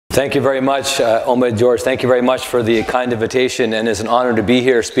Thank you very much, Ahmed, George. Thank you very much for the kind invitation, and it's an honor to be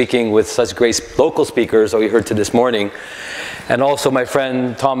here speaking with such great local speakers that we heard to this morning. And also my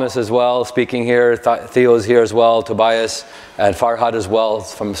friend Thomas as well, speaking here. Theo's here as well, Tobias, and Farhad as well,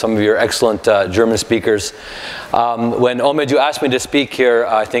 from some of your excellent German speakers. When Ahmed, you asked me to speak here,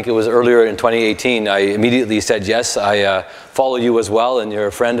 I think it was earlier in 2018, I immediately said yes. I follow you as well, and you're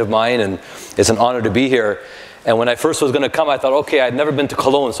a friend of mine, and it's an honor to be here. And when I first was going to come, I thought, okay, I'd never been to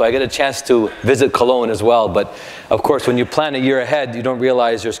Cologne, so I get a chance to visit Cologne as well. But of course, when you plan a year ahead, you don't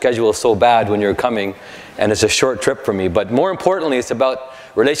realize your schedule is so bad when you're coming, and it's a short trip for me. But more importantly, it's about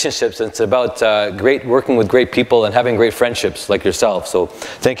relationships. It's about working with great people and having great friendships like yourself. So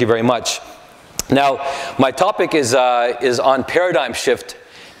thank you very much. Now, my topic is on paradigm shift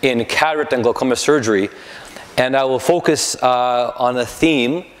in cataract and glaucoma surgery, and I will focus on a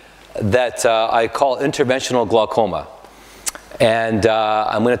theme that I call interventional glaucoma. And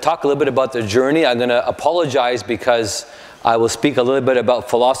I'm going to talk a little bit about the journey. I'm going to apologize because I will speak a little bit about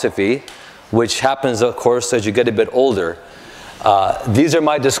philosophy, which happens, of course, as you get a bit older. These are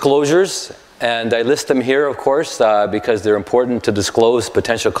my disclosures, and I list them here, of course, because they're important to disclose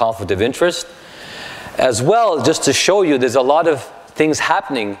potential conflict of interest. As well, just to show you, there's a lot of things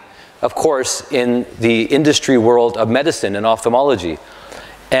happening, of course, in the industry world of medicine and ophthalmology.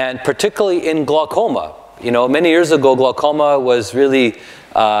 And particularly in glaucoma. You know, many years ago, glaucoma was really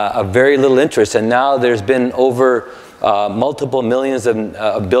a very little interest, and now there's been over multiple millions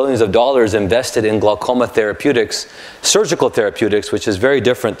of billions of dollars invested in glaucoma therapeutics, surgical therapeutics, which is very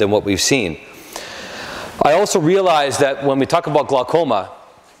different than what we've seen. I also realize that when we talk about glaucoma,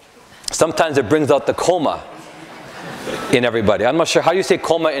 sometimes it brings out the coma in everybody. I'm not sure, how do you say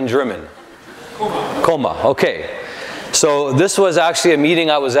coma in German? Coma. Coma, okay. So this was actually a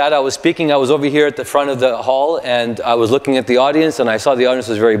meeting I was at. I was speaking. I was over here at the front of the hall, and I was looking at the audience, and I saw the audience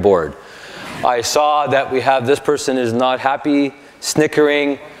was very bored. I saw that we have this person is not happy,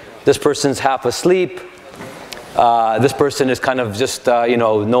 snickering. This person's half asleep. This person is kind of just, you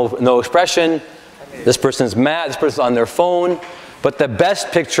know, no expression. This person's mad. This person's on their phone. But the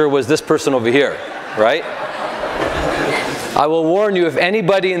best picture was this person over here, right? I will warn you, if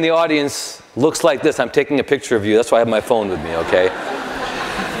anybody in the audience looks like this, I'm taking a picture of you. That's why I have my phone with me, okay?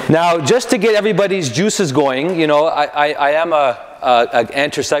 Now, just to get everybody's juices going, you know, I am an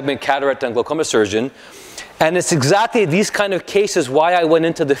anterior segment cataract and glaucoma surgeon, and it's exactly these kind of cases why I went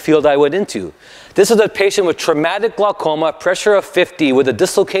into the field I went into. This is a patient with traumatic glaucoma, pressure of 50, with a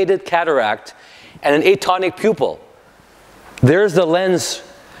dislocated cataract and an atonic pupil. There's the lens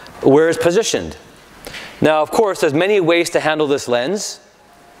where it's positioned. Now, of course, there's many ways to handle this lens.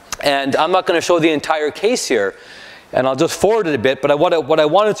 And I'm not going to show the entire case here, and I'll just forward it a bit, but what I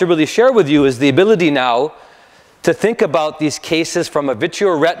wanted to really share with you is the ability now to think about these cases from a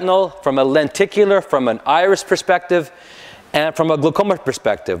vitreoretinal, from a lenticular, from an iris perspective, and from a glaucoma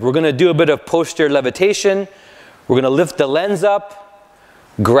perspective. We're going to do a bit of posterior levitation. We're going to lift the lens up,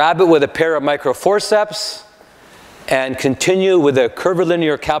 grab it with a pair of microforceps, and continue with a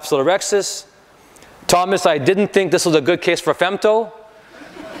curvilinear capsulorhexis. Thomas, I didn't think this was a good case for femto.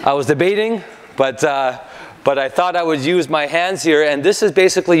 I was debating, but I thought I would use my hands here, and this is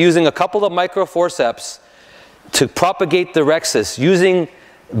basically using a couple of microforceps to propagate the rhexis, using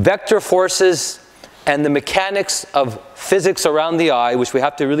vector forces and the mechanics of physics around the eye, which we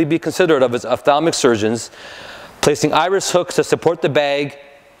have to really be considerate of as ophthalmic surgeons, placing iris hooks to support the bag.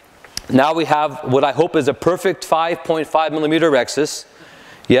 Now we have what I hope is a perfect 5.5 millimeter rhexis.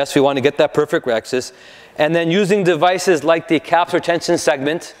 Yes, we want to get that perfect rhexis. And then using devices like the capsular tension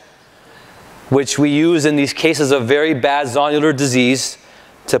segment, which we use in these cases of very bad zonular disease,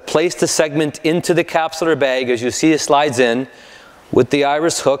 to place the segment into the capsular bag, as you see it slides in, with the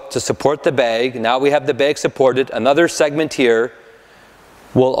iris hook to support the bag. Now we have the bag supported. Another segment here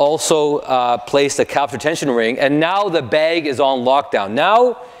will also place the capsular tension ring, and now the bag is on lockdown.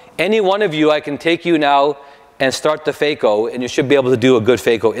 Now, any one of you, I can take you now and start the phaco, and you should be able to do a good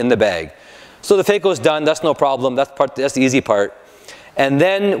phaco in the bag. So the phaco is done, that's no problem, that's the easy part. And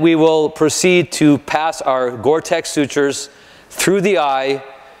then we will proceed to pass our Gore-Tex sutures through the eye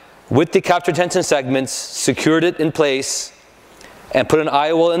with the capsular tension segments, secured it in place, and put an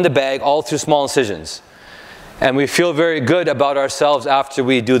IOL in the bag, all through small incisions. And we feel very good about ourselves after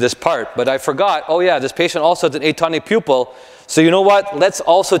we do this part. But I forgot, oh yeah, this patient also has an atonic pupil. So you know what, let's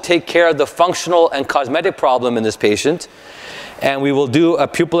also take care of the functional and cosmetic problem in this patient. And we will do a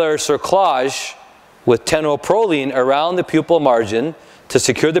pupillary cerclage with tenofovir around the pupil margin to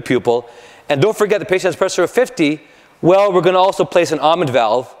secure the pupil. And don't forget, the patient has pressure of 50. Well, we're going to also place an Ahmed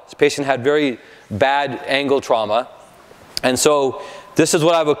valve. This patient had very bad angle trauma. And so this is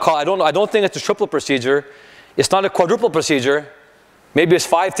what I would call, I don't think it's a triple procedure. It's not a quadruple procedure. Maybe it's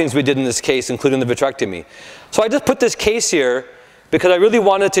 5 things we did in this case, including the vitrectomy. So I just put this case here because I really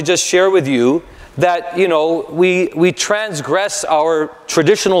wanted to just share with you that, you know, we transgress our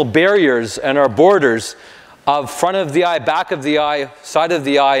traditional barriers and our borders of front of the eye, back of the eye, side of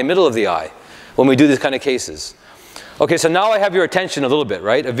the eye, and middle of the eye when we do these kind of cases. Okay, so now I have your attention a little bit,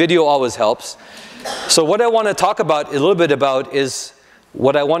 right? A video always helps. So what I want to talk about a little bit about is,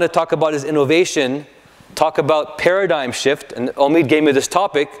 innovation, talk about paradigm shift, and Omid gave me this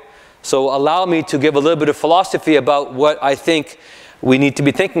topic, so allow me to give a little bit of philosophy about what I think we need to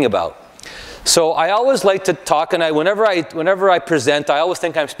be thinking about. So I always like to talk, and whenever I present, I always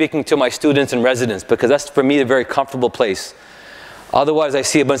think I'm speaking to my students and residents, because that's, for me, a very comfortable place. Otherwise, I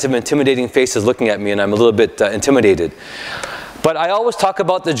see a bunch of intimidating faces looking at me, and I'm a little bit intimidated. But I always talk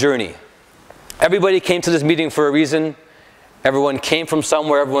about the journey. Everybody came to this meeting for a reason. Everyone came from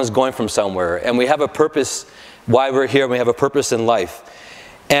somewhere. Everyone's going from somewhere. And we have a purpose why we're here. We have a purpose in life.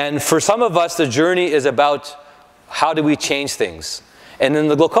 And for some of us, the journey is about how do we change things. And in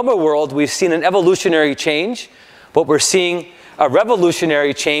the glaucoma world, we've seen an evolutionary change, but we're seeing a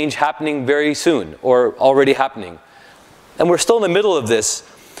revolutionary change happening very soon, or already happening. And we're still in the middle of this.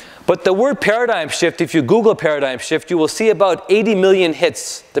 But the word paradigm shift, if you Google paradigm shift, you will see about 80 million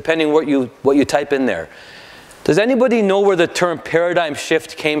hits, depending what you type in there. Does anybody know where the term paradigm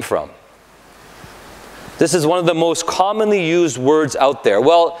shift came from? This is one of the most commonly used words out there.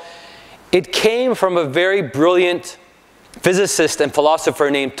 Well, it came from a very brilliant physicist and philosopher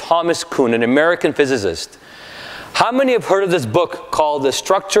named Thomas Kuhn, an American physicist. How many have heard of this book called The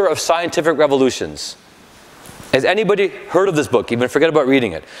Structure of Scientific Revolutions? Has anybody heard of this book? Even forget about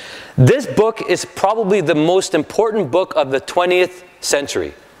reading it. This book is probably the most important book of the 20th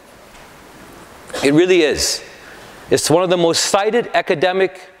century. It really is. It's one of the most cited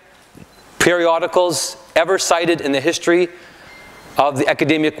academic periodicals ever cited in the history of the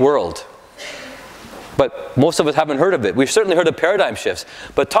academic world. But most of us haven't heard of it. We've certainly heard of paradigm shifts.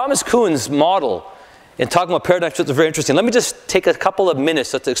 But Thomas Kuhn's model in talking about paradigm shifts is very interesting. Let me just take a couple of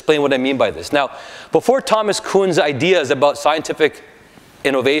minutes to explain what I mean by this. Now, before Thomas Kuhn's ideas about scientific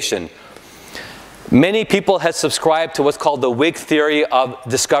innovation, many people had subscribed to what's called the Whig theory of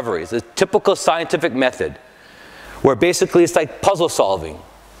discovery. It's a typical scientific method where basically it's like puzzle solving,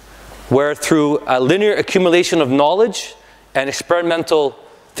 where through a linear accumulation of knowledge and experimental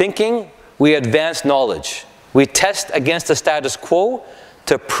thinking, we advance knowledge. We test against the status quo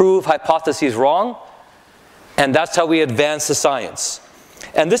to prove hypotheses wrong, and that's how we advance the science.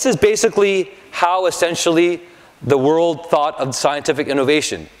 And this is basically how essentially the world thought of scientific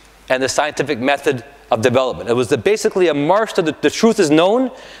innovation and the scientific method of development. It was basically a march to the truth is known.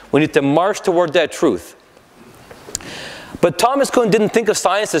 We need to march toward that truth. But Thomas Kuhn didn't think of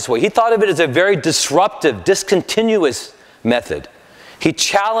science this way. He thought of it as a very disruptive, discontinuous method. He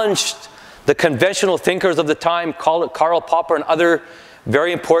challenged the conventional thinkers of the time, Karl Popper and other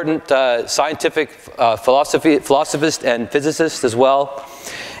very important scientific philosophers and physicists as well,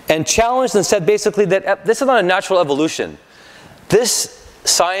 and challenged and said basically that this is not a natural evolution. This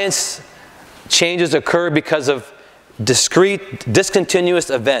science changes occur because of discrete, discontinuous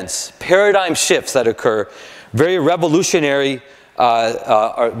events, paradigm shifts that occur, very revolutionary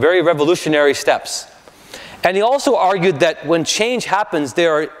steps. And he also argued that when change happens,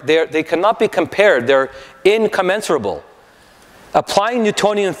 they cannot be compared. They're incommensurable. Applying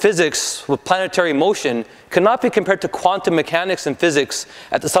Newtonian physics with planetary motion cannot be compared to quantum mechanics and physics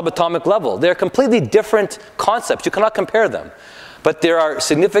at the subatomic level. They're completely different concepts. You cannot compare them. But there are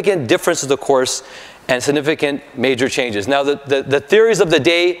significant differences, of course, and significant major changes. Now, the theories of the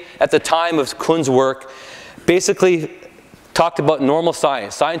day at the time of Kuhn's work basically talked about normal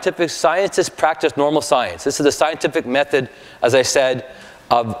science. Scientists practice normal science. This is the scientific method, as I said,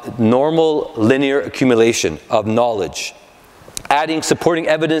 of normal linear accumulation of knowledge, adding supporting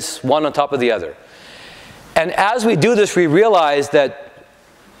evidence one on top of the other. And as we do this, we realize that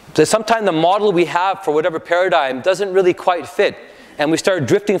sometimes the model we have for whatever paradigm doesn't really quite fit, and we start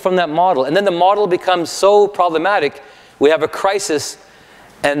drifting from that model. And then the model becomes so problematic, we have a crisis,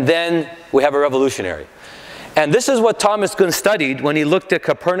 and then we have a revolutionary. And this is what Thomas Kuhn studied when he looked at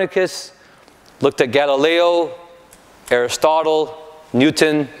Copernicus, looked at Galileo, Aristotle,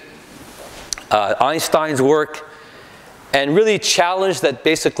 Newton, Einstein's work, and really challenged that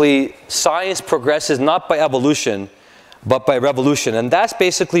basically science progresses not by evolution, but by revolution. And that's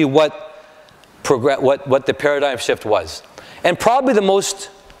basically what the paradigm shift was. And probably the most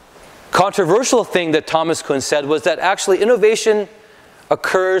controversial thing that Thomas Kuhn said was that actually innovation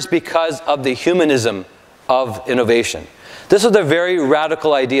occurs because of the humanism of innovation. This was a very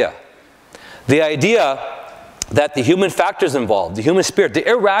radical idea. The idea that the human factors involved, the human spirit, the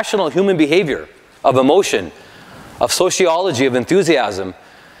irrational human behavior of emotion, of sociology, of enthusiasm,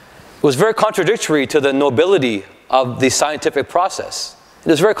 was very contradictory to the nobility of the scientific process. It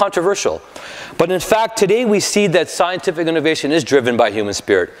was very controversial. But in fact, today we see that scientific innovation is driven by human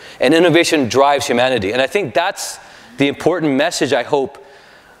spirit, and innovation drives humanity. And I think that's the important message I hope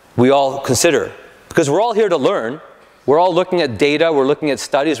we all consider. Because we're all here to learn. We're all looking at data, we're looking at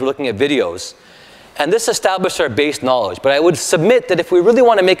studies, we're looking at videos. And this established our base knowledge. But I would submit that if we really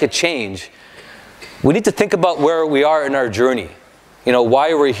want to make a change, we need to think about where we are in our journey. You know,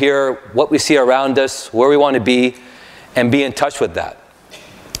 why we're here, what we see around us, where we want to be, and be in touch with that.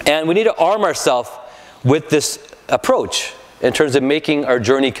 And we need to arm ourselves with this approach in terms of making our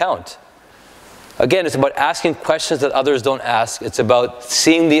journey count. Again, it's about asking questions that others don't ask. It's about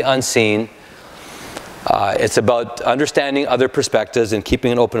seeing the unseen. It's about understanding other perspectives and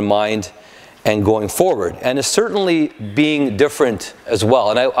keeping an open mind and going forward. And it's certainly being different as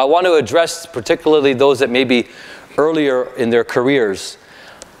well. And I want to address particularly those that may be earlier in their careers,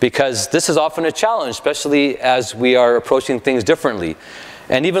 because this is often a challenge, especially as we are approaching things differently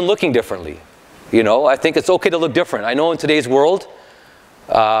and even looking differently. You know, I think it's okay to look different. I know in today's world,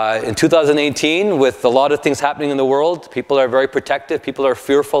 in 2018, with a lot of things happening in the world, people are very protective. People are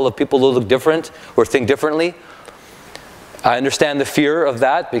fearful of people who look different or think differently. I understand the fear of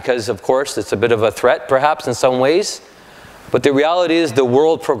that because, of course, it's a bit of a threat, perhaps, in some ways. But the reality is the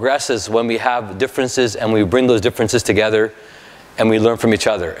world progresses when we have differences and we bring those differences together and we learn from each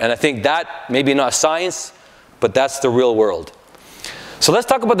other. And I think that, maybe not science, but that's the real world. So let's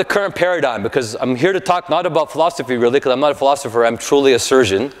talk about the current paradigm, because I'm here to talk not about philosophy really, because I'm not a philosopher, I'm truly a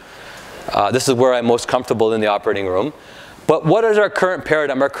surgeon. This is where I'm most comfortable in the operating room. But what is our current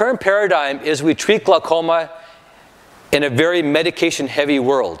paradigm? Our current paradigm is we treat glaucoma in a very medication-heavy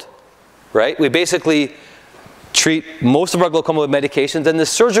world, right? We basically treat most of our glaucoma with medications, and the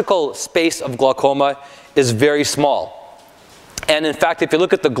surgical space of glaucoma is very small. And in fact, if you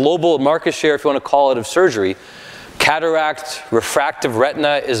look at the global market share, if you want to call it, of surgery, cataract, refractive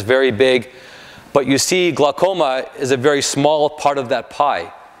retina is very big, but you see glaucoma is a very small part of that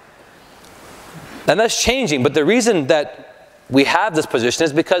pie. And that's changing, but the reason that we have this position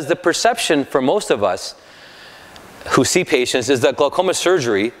is because the perception for most of us who see patients is that glaucoma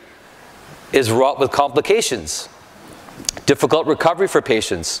surgery is wrought with complications, difficult recovery for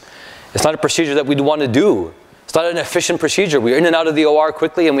patients. It's not a procedure that we'd want to do. It's not an efficient procedure. We're in and out of the OR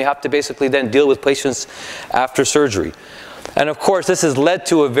quickly, and we have to basically then deal with patients after surgery. And of course, this has led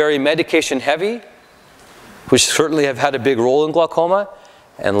to a very medication-heavy, which certainly have had a big role in glaucoma,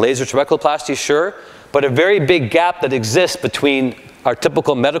 and laser trabeculoplasty, sure, but a very big gap that exists between our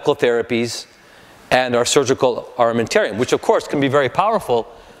typical medical therapies and our surgical armamentarium, which of course can be very powerful,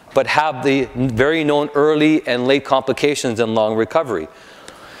 but have the very known early and late complications and long recovery.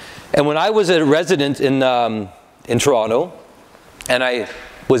 And when I was a resident in Toronto, and I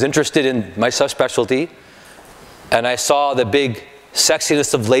was interested in my subspecialty, and I saw the big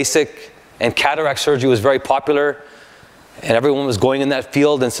sexiness of LASIK, and cataract surgery was very popular, and everyone was going in that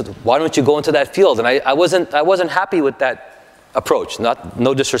field, and said, why don't you go into that field? And I wasn't happy with that approach.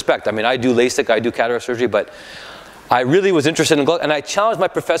 No disrespect. I mean, I do LASIK, I do cataract surgery, but I really was interested in glaucoma. And I challenged my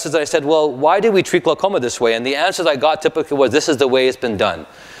professors, and I said, well, why did we treat glaucoma this way? And the answers I got typically was, this is the way it's been done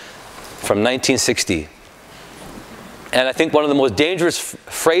from 1960. And I think one of the most dangerous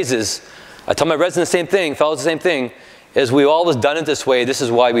phrases, I tell my residents the same thing, fellows the same thing, is we've always done it this way, this is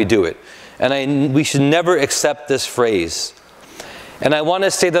why we do it. And we should never accept this phrase. And I want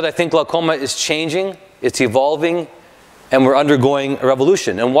to say that I think glaucoma is changing, it's evolving, and we're undergoing a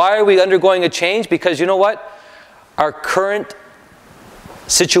revolution. And why are we undergoing a change? Because you know what? Our current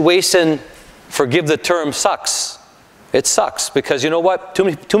situation, forgive the term, sucks. It sucks because you know what? Too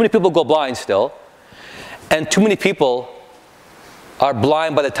many people go blind still, and too many people are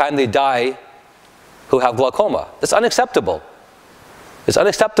blind by the time they die who have glaucoma. It's unacceptable. It's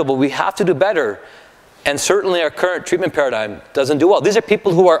unacceptable. We have to do better. And certainly our current treatment paradigm doesn't do well. These are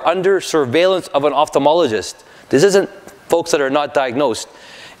people who are under surveillance of an ophthalmologist. This isn't folks that are not diagnosed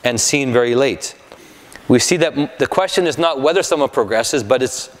and seen very late. We see that the question is not whether someone progresses, but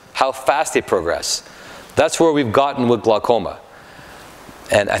it's how fast they progress. That's where we've gotten with glaucoma.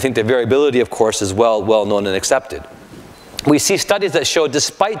 And I think the variability, of course, is well known and accepted. We see studies that show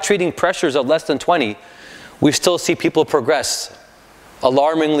despite treating pressures of less than 20, we still see people progress,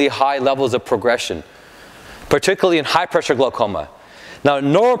 alarmingly high levels of progression, particularly in high pressure glaucoma. Now,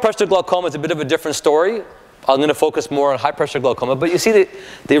 normal pressure glaucoma is a bit of a different story. I'm going to focus more on high pressure glaucoma, but you see that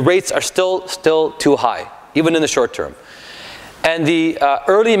the rates are still too high, even in the short term. And the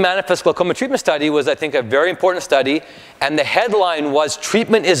early manifest glaucoma treatment study was, I think, a very important study. And the headline was,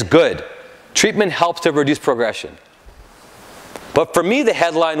 treatment is good. Treatment helps to reduce progression. But for me, the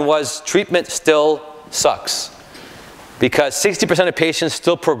headline was, treatment still sucks. Because 60% of patients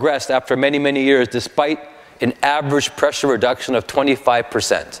still progressed after many, many years, despite an average pressure reduction of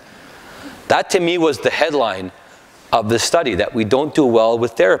 25%. That, to me, was the headline of the study, that we don't do well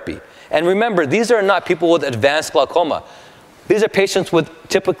with therapy. And remember, these are not people with advanced glaucoma. These are patients with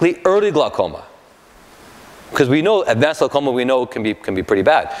typically early glaucoma. Because we know advanced glaucoma, we know can be pretty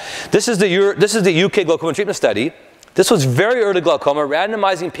bad. This is the UK glaucoma treatment study. This was very early glaucoma,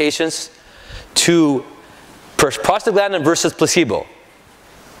 randomizing patients to prostaglandin versus placebo.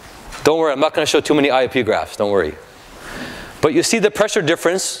 Don't worry, I'm not going to show too many IOP graphs, don't worry. But you see the pressure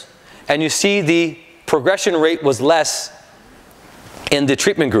difference, and you see the progression rate was less in the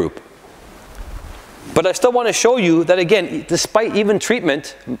treatment group. But I still want to show you that, again, despite even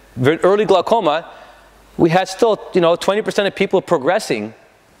treatment, early glaucoma, we had still, 20% of people progressing,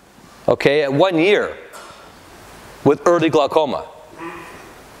 okay, at 1 year with early glaucoma.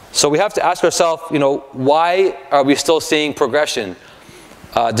 So we have to ask ourselves, why are we still seeing progression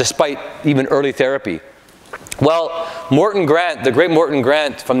despite even early therapy? Well, Morton Grant, the great Morton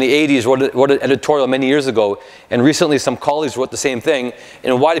Grant from the 80s, wrote an editorial many years ago, and recently some colleagues wrote the same thing.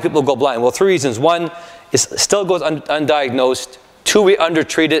 And why do people go blind? Well, 3 reasons. 1, it still goes undiagnosed. 2, we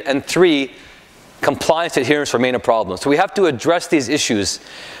undertreat it. And 3, compliance adherence remain a problem. So we have to address these issues,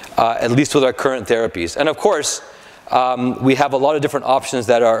 at least with our current therapies. And of course, we have a lot of different options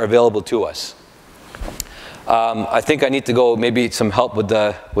that are available to us. I think I need to go maybe some help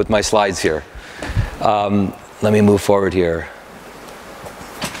with my slides here. Let me move forward here.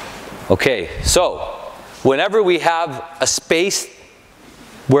 Okay, so whenever we have a space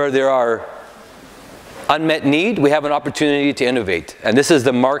where there are unmet need, we have an opportunity to innovate. And this is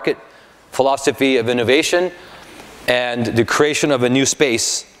the market philosophy of innovation and the creation of a new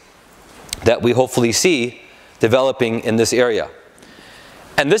space that we hopefully see developing in this area.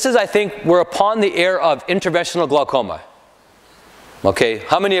 And this is, I think, we're upon the era of interventional glaucoma. Okay,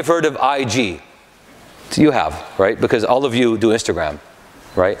 how many have heard of IG? You have, right? Because all of you do Instagram,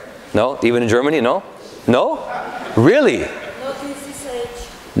 right? No? Even in Germany, no? No? Really? Not in this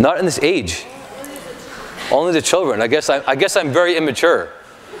age. Not in this age. Only the children. I guess I'm very immature.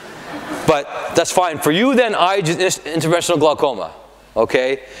 But that's fine. For you then, IG is interventional glaucoma.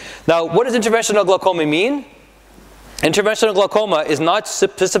 Okay? Now, what does interventional glaucoma mean? Interventional glaucoma is not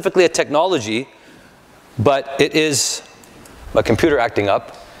specifically a technology, but it is, my computer acting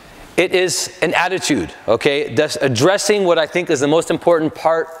up, it is an attitude, okay? That's addressing what I think is the most important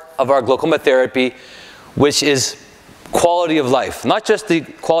part of our glaucoma therapy, which is quality of life. Not just the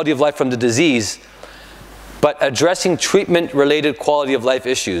quality of life from the disease, but addressing treatment-related quality of life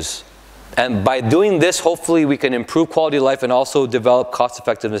issues. And by doing this, hopefully we can improve quality of life and also develop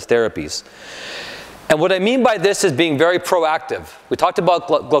cost-effectiveness therapies. And what I mean by this is being very proactive. We talked about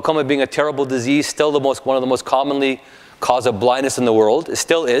glaucoma being a terrible disease, still one of the most commonly cause of blindness in the world. It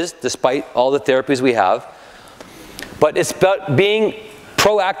still is, despite all the therapies we have. But it's about being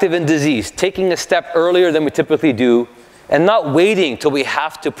proactive in disease, taking a step earlier than we typically do, and not waiting till we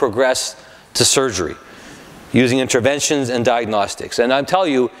have to progress to surgery, using interventions and diagnostics. And I'm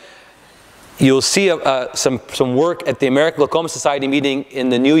telling you, you'll see some work at the American Glaucoma Society meeting in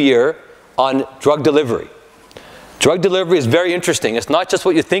the new year on drug delivery. Drug delivery is very interesting. It's not just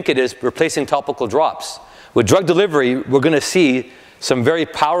what you think it is, replacing topical drops. With drug delivery, we're going to see some very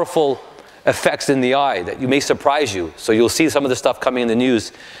powerful effects in the eye that may surprise you. So you'll see some of the stuff coming in the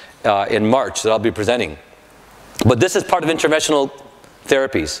news in March that I'll be presenting. But this is part of interventional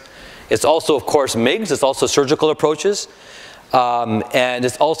therapies. It's also, of course, MIGS. It's also surgical approaches. And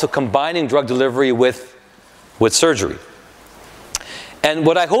it's also combining drug delivery with surgery. And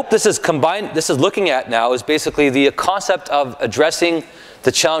what I hope this is looking at now is basically the concept of addressing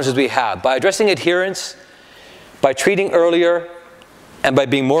the challenges we have. By addressing adherence, by treating earlier, and by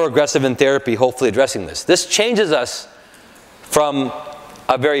being more aggressive in therapy, hopefully addressing this. This changes us from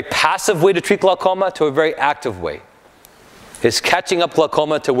a very passive way to treat glaucoma to a very active way. It's catching up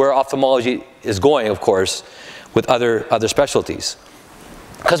glaucoma to where ophthalmology is going, of course, with other specialties.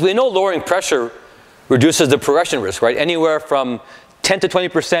 Because we know lowering pressure reduces the progression risk, right? Anywhere from 10 to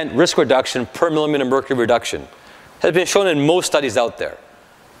 20% risk reduction per millimeter mercury reduction has been shown in most studies out there.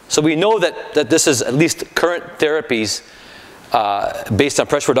 So we know that this is, at least current therapies based on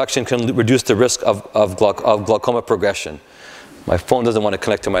pressure reduction, can reduce the risk of glaucoma progression. My phone doesn't want to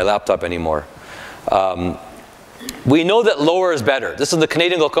connect to my laptop anymore. We know that lower is better. This is the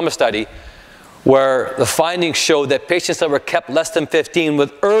Canadian Glaucoma study, where the findings showed that patients that were kept less than 15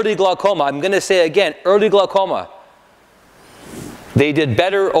 with early glaucoma, I'm going to say again, early glaucoma, they did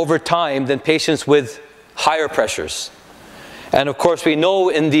better over time than patients with higher pressures. And of course, we know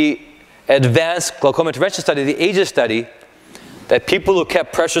in the advanced glaucoma intervention study, the AGES study, that people who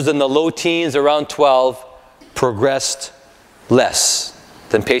kept pressures in the low teens, around 12, progressed less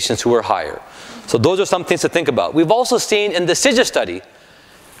than patients who were higher. So those are some things to think about. We've also seen in the SIGA study,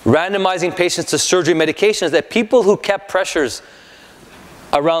 randomizing patients to surgery medications, that people who kept pressures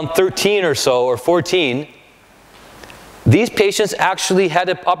around 13 or so, or 14, these patients actually had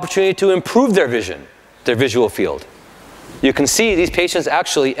an opportunity to improve their vision, their visual field. You can see these patients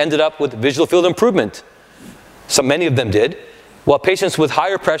actually ended up with visual field improvement. So many of them did, while patients with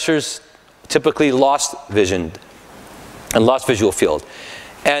higher pressures typically lost vision and lost visual field.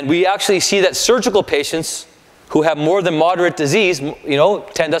 And we actually see that surgical patients who have more than moderate disease, 10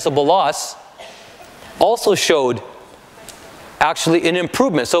 decibel loss, also showed actually an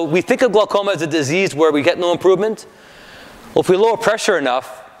improvement. So we think of glaucoma as a disease where we get no improvement. Well, if we lower pressure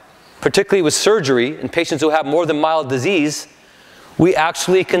enough, particularly with surgery in patients who have more than mild disease, we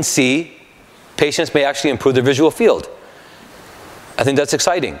actually can see patients may actually improve their visual field. I think that's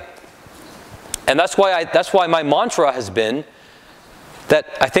exciting. And that's why my mantra has been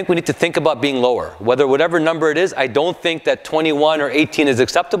that I think we need to think about being lower. Whatever number it is, I don't think that 21 or 18 is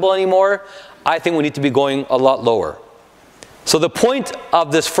acceptable anymore. I think we need to be going a lot lower. So the point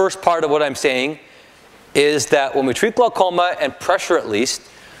of this first part of what I'm saying is that when we treat glaucoma, and pressure at least,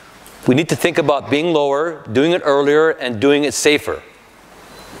 we need to think about being lower, doing it earlier, and doing it safer.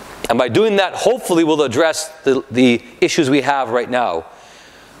 And by doing that, hopefully we'll address the issues we have right now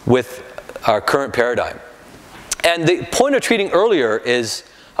with our current paradigm. And the point of treating earlier is,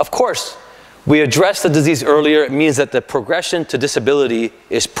 of course, we address the disease earlier. It means that the progression to disability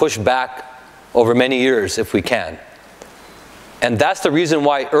is pushed back over many years if we can. And that's the reason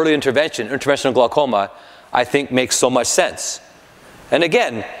why early intervention, interventional glaucoma, I think makes so much sense. And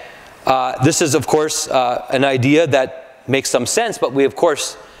again, this is, of course, an idea that makes some sense, but we, of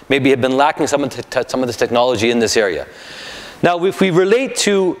course, maybe have been lacking some of this technology in this area. Now, if we relate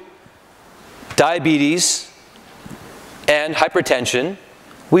to diabetes and hypertension,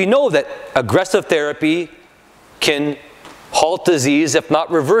 we know that aggressive therapy can halt disease, if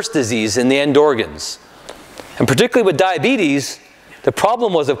not reverse disease, in the end organs. And particularly with diabetes, the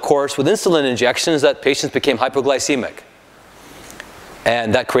problem was, of course, with insulin injections that patients became hypoglycemic.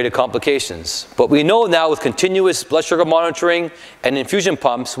 And that created complications. But we know now with continuous blood sugar monitoring and infusion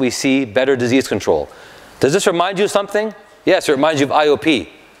pumps, we see better disease control. Does this remind you of something? Yes, it reminds you of IOP.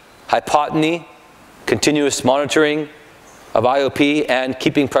 Hypotony, continuous monitoring of IOP, and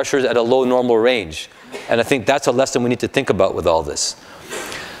keeping pressures at a low normal range. And I think that's a lesson we need to think about with all this.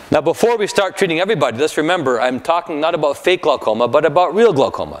 Now, before we start treating everybody, let's remember, I'm talking not about fake glaucoma, but about real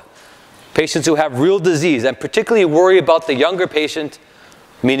glaucoma. Patients who have real disease, and particularly worry about the younger patient,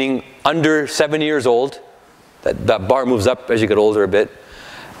 meaning under 7 years old, that bar moves up as you get older a bit,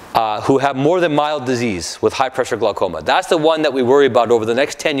 who have more than mild disease with high pressure glaucoma. That's the one that we worry about over the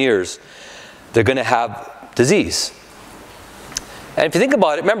next 10 years. They're going to have disease. And if you think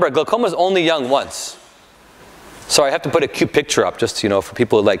about it, remember, glaucoma is only young once. Sorry, I have to put a cute picture up just, for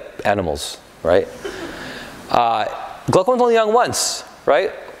people who like animals, right? Glaucoma is only young once,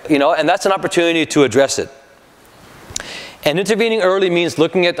 right? And that's an opportunity to address it. And intervening early means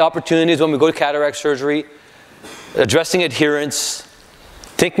looking at opportunities when we go to cataract surgery, addressing adherence,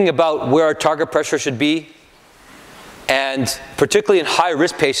 thinking about where our target pressure should be, and particularly in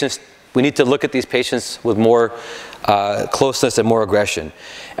high-risk patients, we need to look at these patients with more closeness and more aggression.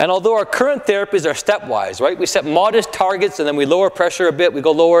 And although our current therapies are stepwise, right? We set modest targets and then we lower pressure a bit, we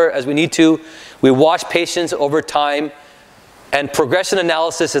go lower as we need to. We watch patients over time, and progression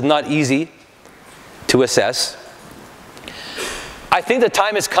analysis is not easy to assess. I think the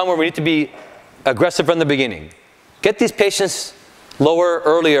time has come where we need to be aggressive from the beginning. Get these patients lower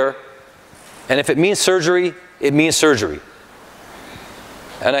earlier, and if it means surgery, it means surgery.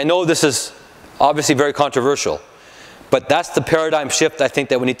 And I know this is obviously very controversial, but that's the paradigm shift I think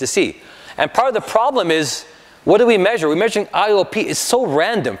that we need to see. And part of the problem is, what do we measure? We're measuring IOP. It's so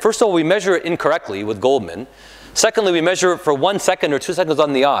random. First of all, we measure it incorrectly with Goldman. Secondly, we measure it for 1 second or 2 seconds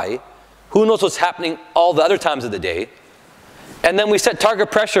on the eye. Who knows what's happening all the other times of the day? And then we set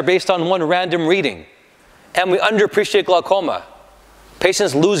target pressure based on one random reading. And we underappreciate glaucoma.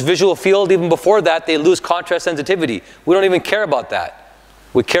 Patients lose visual field. Even before that, they lose contrast sensitivity. We don't even care about that.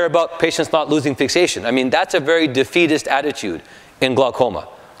 We care about patients not losing fixation. I mean, that's a very defeatist attitude in glaucoma.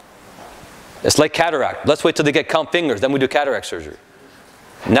 It's like cataract. Let's wait till they get count fingers, then we do cataract surgery.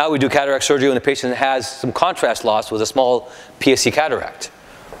 Now we do cataract surgery when the patient has some contrast loss with a small PSC cataract.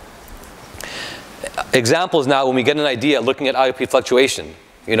 Examples now when we get an idea looking at IOP fluctuation.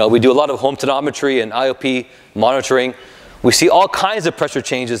 You know, we do a lot of home tonometry and IOP monitoring. We see all kinds of pressure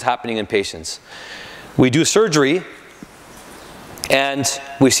changes happening in patients. We do surgery and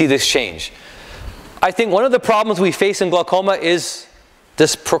we see this change. I think one of the problems we face in glaucoma is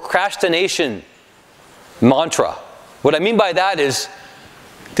this procrastination mantra. What I mean by that is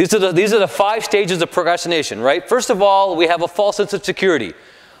these are the 5 stages of procrastination, right? First of all, we have a false sense of security.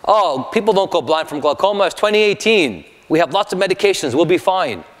 Oh, people don't go blind from glaucoma. It's 2018. We have lots of medications. We'll be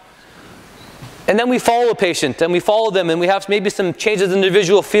fine. And then we follow a patient, and we follow them, and we have maybe some changes in the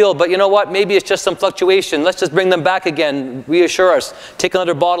visual field, but you know what? Maybe it's just some fluctuation. Let's just bring them back again, reassure us, take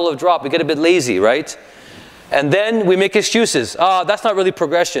another bottle of drop. We get a bit lazy, right? And then we make excuses. Ah, that's not really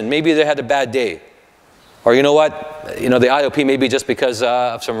progression. Maybe they had a bad day. Or you know what? You know, the IOP may be just because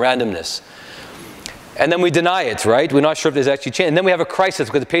of some randomness. And then we deny it, right? We're not sure if there's actually change. And then we have a crisis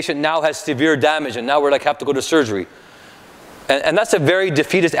because the patient now has severe damage, and now we're like, have to go to surgery. And that's a very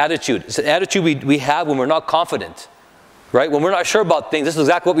defeatist attitude. It's an attitude we have when we're not confident, right? When we're not sure about things, this is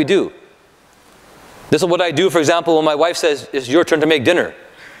exactly what we do. This is what I do, for example, when my wife says, it's your turn to make dinner,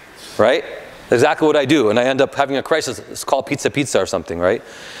 right? Exactly what I do, and I end up having a crisis. It's called pizza or something, right?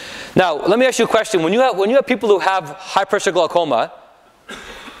 Now, let me ask you a question. When you have people who have high pressure glaucoma,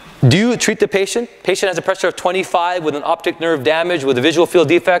 do you treat the patient? Patient has a pressure of 25 with an optic nerve damage, with a visual field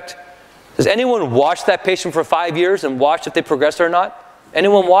defect. Does anyone watch that patient for 5 years and watch if they progress or not?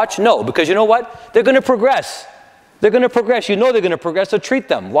 Anyone watch? No, because you know what? They're going to progress. They're going to progress. You know they're going to progress, so treat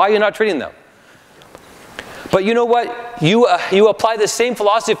them. Why are you not treating them? But you know what? You apply the same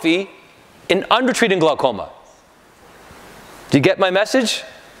philosophy in undertreating glaucoma. Do you get my message?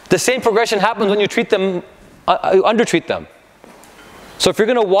 The same progression happens when you treat them, undertreat them. So if you're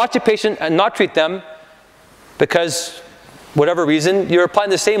going to watch a patient and not treat them because whatever reason, you're applying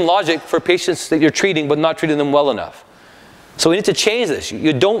the same logic for patients that you're treating but not treating them well enough. So we need to change this.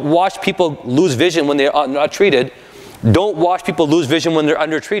 You don't watch people lose vision when they're not treated. Don't watch people lose vision when they're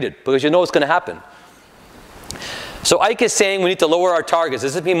undertreated, because you know what's going to happen. So Ike is saying we need to lower our targets.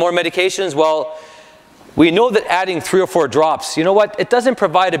 Does it mean more medications? Well, we know that adding 3 or 4 drops, you know what? It doesn't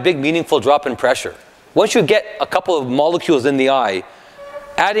provide a big meaningful drop in pressure. Once you get a couple of molecules in the eye,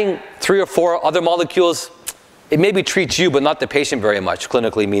 adding 3 or 4 other molecules, it maybe treats you but not the patient very much,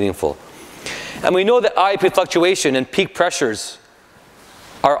 clinically meaningful. And we know that IOP fluctuation and peak pressures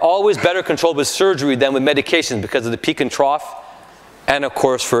are always better controlled with surgery than with medications because of the peak and trough, and of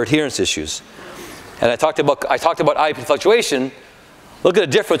course for adherence issues. And I talked about IOP fluctuation. Look at the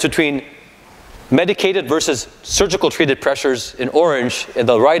difference between medicated versus surgical treated pressures in orange in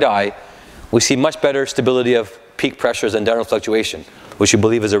the right eye. We see much better stability of peak pressures and downward fluctuation, which we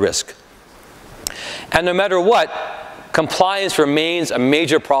believe is a risk. And no matter what, compliance remains a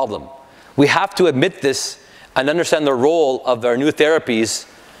major problem. We have to admit this and understand the role of our new therapies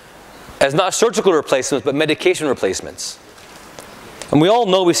as not surgical replacements, but medication replacements. And we all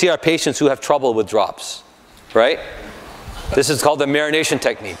know we see our patients who have trouble with drops, right? This is called the marination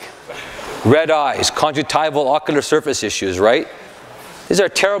technique. Red eyes, conjunctival ocular surface issues, right? These are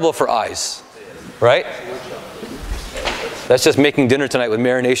terrible for eyes, right? That's just making dinner tonight with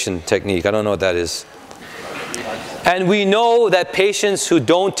marination technique. I don't know what that is. And we know that patients who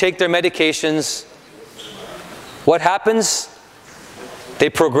don't take their medications, what happens? They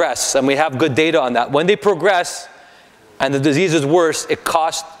progress, and we have good data on that. When they progress and the disease is worse, it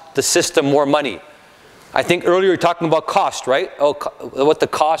costs the system more money. I think earlier you were talking about cost, right? Oh, what the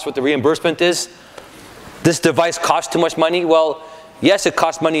cost, what the reimbursement is. This device costs too much money. Well, yes, it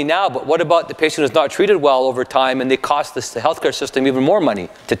costs money now, but what about the patient who's not treated well over time and they cost the healthcare system even more money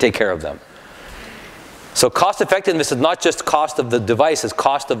to take care of them? So cost effectiveness is not just cost of the device, it's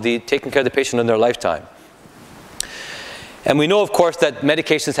cost of taking care of the patient in their lifetime. And we know, of course, that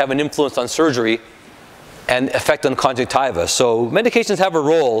medications have an influence on surgery and effect on conjunctiva. So medications have a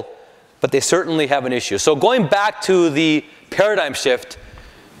role, but they certainly have an issue. So going back to the paradigm shift,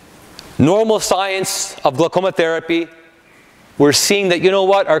 normal science of glaucoma therapy, we're seeing that, you know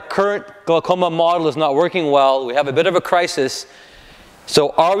what, our current glaucoma model is not working well. We have a bit of a crisis. So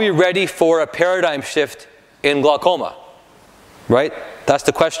are we ready for a paradigm shift in glaucoma? Right? That's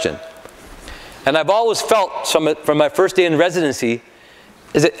the question. And I've always felt from my first day in residency,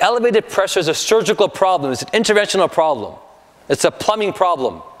 is that elevated pressure is a surgical problem. It's an interventional problem. It's a plumbing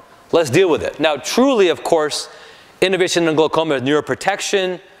problem. Let's deal with it. Now, truly, of course, innovation in glaucoma is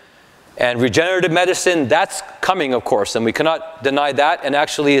neuroprotection and regenerative medicine. That's coming, of course, and we cannot deny that. And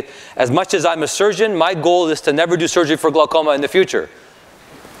actually, as much as I'm a surgeon, my goal is to never do surgery for glaucoma in the future.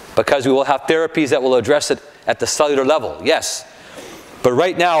 because we will have therapies that will address it at the cellular level, yes. But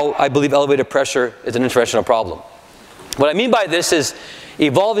right now, I believe elevated pressure is an interventional problem. What I mean by this is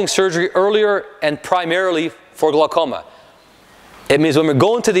evolving surgery earlier and primarily for glaucoma. It means when we're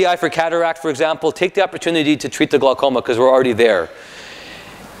going to the eye for cataract, for example, take the opportunity to treat the glaucoma because we're already there.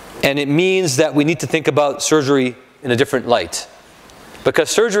 And it means that we need to think about surgery in a different light. Because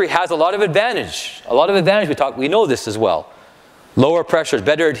surgery has a lot of advantage. A lot of advantage, we know this as well. Lower pressures,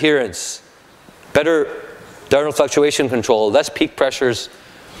 better adherence, better diurnal fluctuation control, less peak pressures,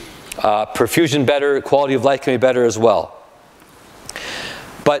 perfusion better, quality of life can be better as well.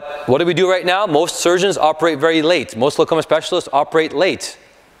 But what do we do right now? Most surgeons operate very late. Most glaucoma specialists operate late.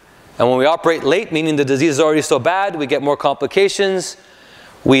 And when we operate late, meaning the disease is already so bad, we get more complications.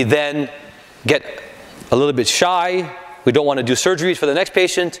 We then get a little bit shy. We don't want to do surgeries for the next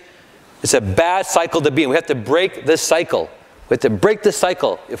patient. It's a bad cycle to be in. We have to break this cycle. We have to break this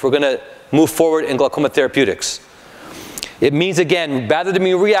cycle if we're going to move forward in glaucoma therapeutics. It means, again, rather than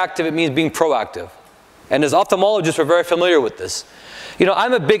being reactive, it means being proactive. And as ophthalmologists, we're very familiar with this. You know,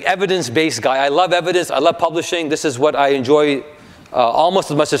 I'm a big evidence-based guy. I love evidence. I love publishing. This is what I enjoy almost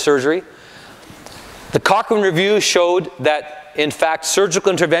as much as surgery. The Cochrane review showed that, in fact,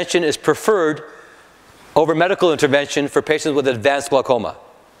 surgical intervention is preferred over medical intervention for patients with advanced glaucoma.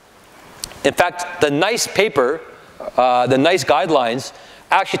 In fact, the NICE paper, the NICE guidelines,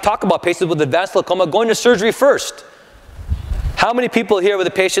 actually talk about patients with advanced glaucoma going to surgery first. How many people here with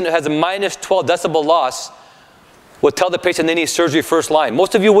a patient who has a minus 12 decibel loss would tell the patient they need surgery first line?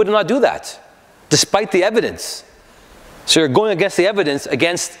 Most of you would not do that, despite the evidence. So you're going against the evidence,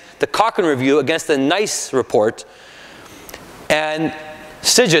 against the Cochrane review, against the NICE report. And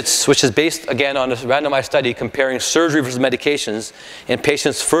CIGITS, which is based, again, on a randomized study comparing surgery versus medications in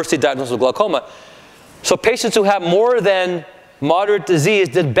patients firstly diagnosed with glaucoma. So patients who have more than moderate disease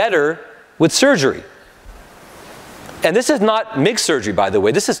did better with surgery. And this is not MIGS surgery, by the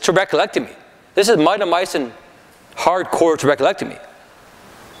way. This is trabeculectomy. This is mitomycin hardcore trabeculectomy.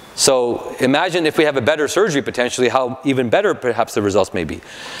 So imagine if we have a better surgery potentially, how even better perhaps the results may be.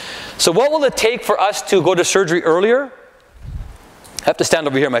 So what will it take for us to go to surgery earlier? I have to stand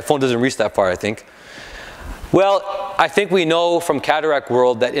over here. My phone doesn't reach that far, I think. Well, I think we know from cataract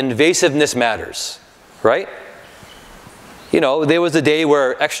world that invasiveness matters, right? You know, there was a day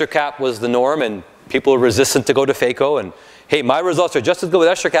where extra cap was the norm and people were resistant to go to phaco, and hey, my results are just as good with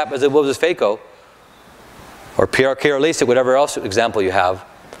extra cap as it was with phaco, or PRK or LASIK, whatever else example you have.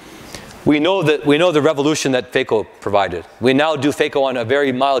 We know the revolution that phaco provided. We now do phaco on a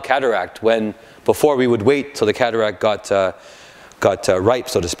very mild cataract when before we would wait till the cataract got ripe,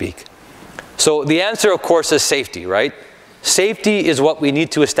 so to speak. So the answer, of course, is safety, right? Safety is what we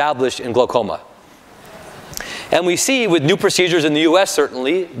need to establish in glaucoma. And we see with new procedures in the US,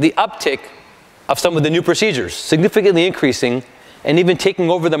 certainly, the uptick of some of the new procedures, significantly increasing and even taking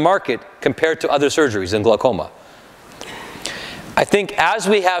over the market compared to other surgeries in glaucoma. I think as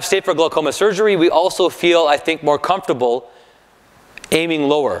we have safer glaucoma surgery, we also feel, I think, more comfortable aiming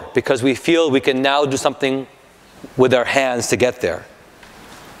lower because we feel we can now do something with our hands to get there.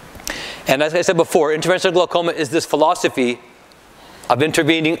 And as I said before, interventional glaucoma is this philosophy of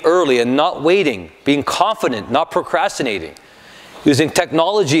intervening early and not waiting, being confident, not procrastinating, using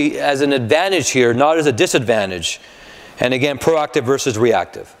technology as an advantage here, not as a disadvantage. And again, proactive versus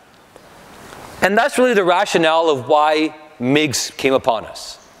reactive. And that's really the rationale of why MIGS came upon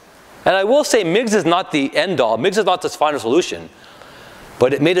us. And I will say MIGS is not the end all. MIGS is not the final solution.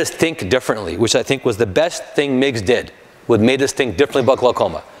 But it made us think differently, which I think was the best thing MIGS did, made us think differently about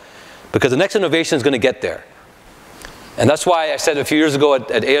glaucoma. Because the next innovation is going to get there. And that's why I said a few years ago at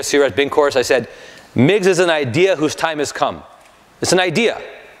ASCRS at Bing Course, I said, MIGS is an idea whose time has come. It's an idea.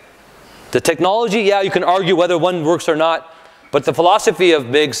 The technology, yeah, you can argue whether one works or not, but the philosophy of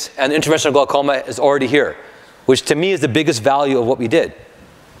MIGS and interventional glaucoma is already here, which to me is the biggest value of what we did.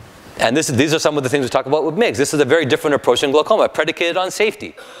 And these are some of the things we talk about with MIGS. This is a very different approach in glaucoma, predicated on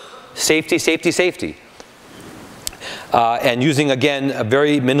safety. Safety, safety, safety. And using, again,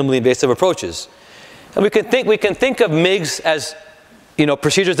 very minimally invasive approaches. And we can think of MIGS as, you know,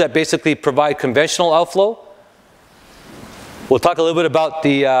 procedures that basically provide conventional outflow. We'll talk a little bit about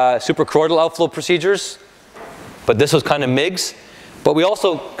the suprachoroidal outflow procedures, but this was kind of MIGS. But we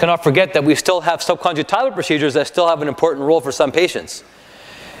also cannot forget that we still have subconjunctival procedures that still have an important role for some patients.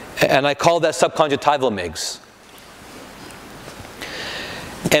 And I call that subconjunctival MIGS.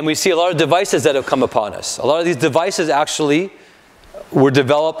 And we see a lot of devices that have come upon us. A lot of these devices actually were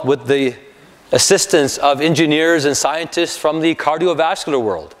developed with the assistance of engineers and scientists from the cardiovascular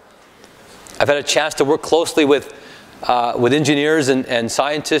world. I've had a chance to work closely with with engineers and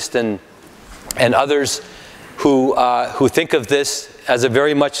scientists and others who think of this as a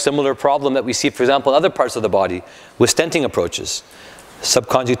very much similar problem that we see, for example, in other parts of the body with stenting approaches,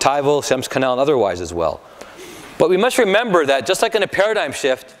 subconjunctival, Schlemm's canal, and otherwise as well. But we must remember that just like in a paradigm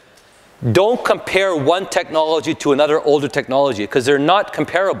shift, don't compare one technology to another older technology, because they're not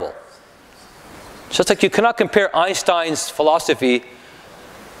comparable. Just like you cannot compare Einstein's philosophy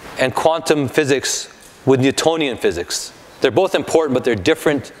and quantum physics with Newtonian physics. They're both important, but they're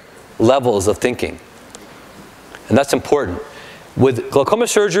different levels of thinking. And that's important. With glaucoma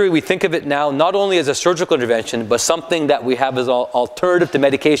surgery, we think of it now not only as a surgical intervention, but something that we have as an alternative to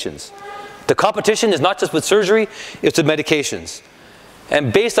medications. The competition is not just with surgery, it's with medications.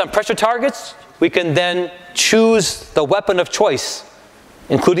 And based on pressure targets, we can then choose the weapon of choice,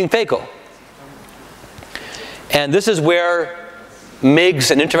 including phaco. And this is where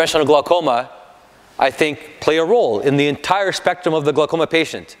MIGS and interventional glaucoma, I think, play a role in the entire spectrum of the glaucoma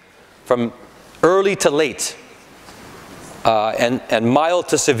patient, from early to late, and mild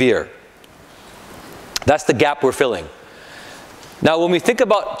to severe. That's the gap we're filling. Now, when we think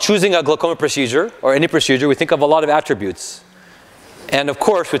about choosing a glaucoma procedure, or any procedure, we think of a lot of attributes. And of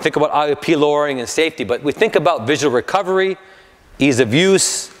course, we think about IOP lowering and safety, but we think about visual recovery, ease of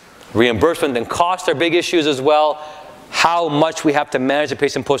use, reimbursement and cost are big issues as well, how much we have to manage the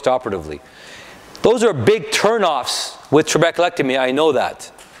patient postoperatively. Those are big turnoffs with trabeculectomy, I know that.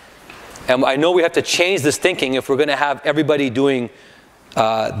 And I know we have to change this thinking if we're going to have everybody doing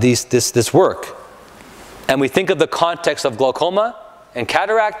this work. And we think of the context of glaucoma and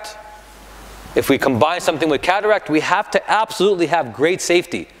cataract. If we combine something with cataract, we have to absolutely have great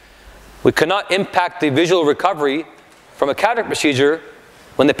safety. We cannot impact the visual recovery from a cataract procedure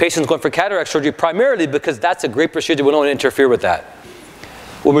when the patient's going for cataract surgery, primarily because that's a great procedure. We don't want to interfere with that.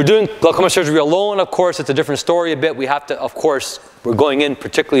 When we're doing glaucoma surgery alone, of course, it's a different story a bit. We have to, of course, we're going in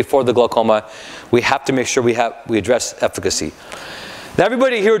particularly for the glaucoma. We have to make sure we address efficacy. Now,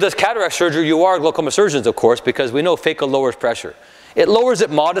 everybody here who does cataract surgery, you are glaucoma surgeons, of course, because we know phaco lowers pressure. It lowers it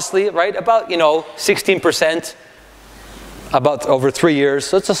modestly, right? About, 16%, about over 3 years.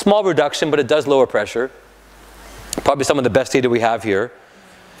 So it's a small reduction, but it does lower pressure. Probably some of the best data we have here.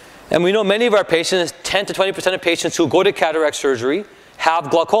 And we know many of our patients, 10 to 20% of patients who go to cataract surgery have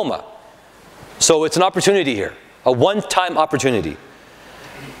glaucoma. So it's an opportunity here, a one-time opportunity.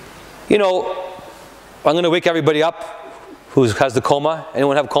 I'm going to wake everybody up who has the coma.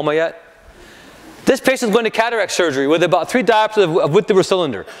 Anyone have coma yet? This patient's going to cataract surgery with about 3 diopters of width of a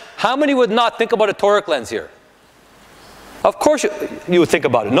cylinder. How many would not think about a toric lens here? Of course you would think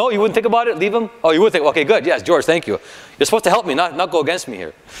about it. No, you wouldn't think about it? Leave them? Oh, you would think. Okay, good. Yes, George, thank you. You're supposed to help me, not go against me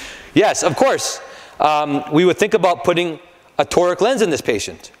here. Yes, of course. We would think about putting a toric lens in this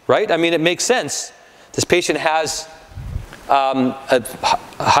patient, right? I mean, it makes sense. This patient has a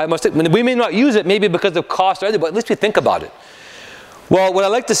high astigmatism. We may not use it maybe because of cost or anything, but at least we think about it. Well, what I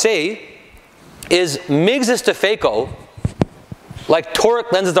like to say is MIGS is to phaco like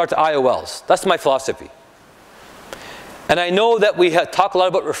toric lenses are to IOLs. That's my philosophy. And I know that we talk a lot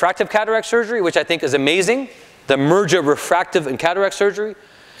about refractive cataract surgery, which I think is amazing, the merger of refractive and cataract surgery.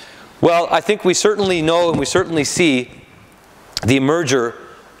 Well, I think we certainly know and we certainly see the merger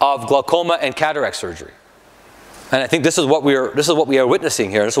of glaucoma and cataract surgery. And I think this is what we are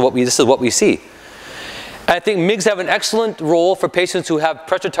witnessing here. This is what we see. And I think MIGS have an excellent role for patients who have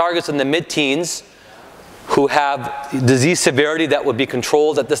pressure targets in the mid-teens, who have disease severity that would be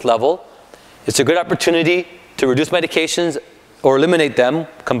controlled at this level. It's a good opportunity to reduce medications or eliminate them,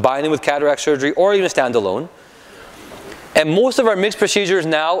 combining with cataract surgery or even standalone. And most of our MIGS procedures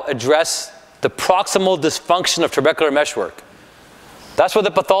now address the proximal dysfunction of trabecular meshwork. That's where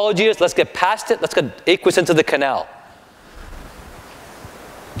the pathology is. Let's get past it. Let's get aqueous into the canal.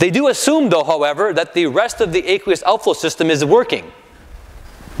 They do assume, though, however, that the rest of the aqueous outflow system is working,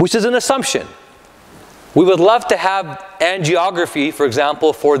 which is an assumption. We would love to have angiography, for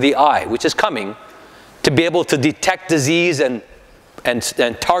example, for the eye, which is coming, to be able to detect disease and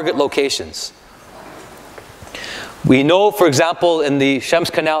target locations. We know, for example, in the Schlemm's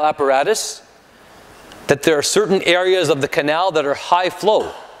canal apparatus, that there are certain areas of the canal that are high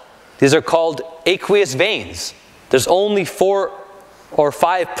flow. These are called aqueous veins. There's only 4 or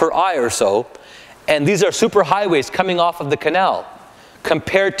 5 per eye or so, and these are superhighways coming off of the canal,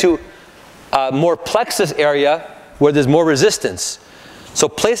 compared to a more plexus area where there's more resistance. So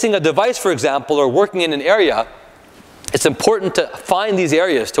placing a device, for example, or working in an area, it's important to find these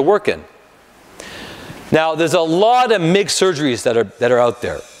areas to work in. Now, there's a lot of MIGS surgeries that are out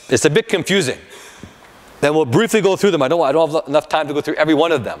there. It's a bit confusing. Then we'll briefly go through them. I don't have enough time to go through every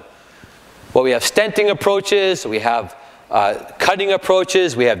one of them. Well, we have stenting approaches, we have cutting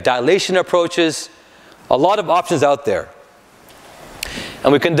approaches, we have dilation approaches, a lot of options out there.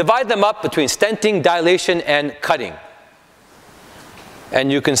 And we can divide them up between stenting, dilation, and cutting. And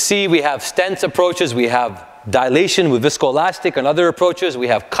you can see we have stent approaches, we have dilation with viscoelastic and other approaches, we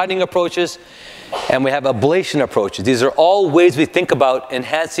have cutting approaches, and we have ablation approaches. These are all ways we think about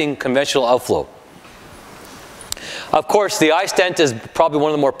enhancing conventional outflow. Of course, the eye stent is probably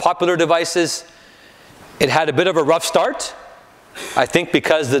one of the more popular devices. It had a bit of a rough start, I think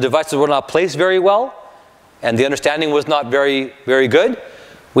because the devices were not placed very well, and the understanding was not very good.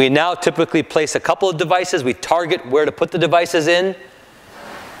 We now typically place a couple of devices. We target where to put the devices in.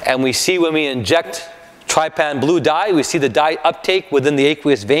 And we see when we inject trypan blue dye, we see the dye uptake within the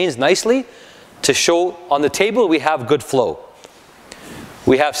aqueous veins nicely to show on the table we have good flow.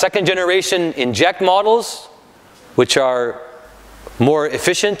 We have second generation inject models, which are more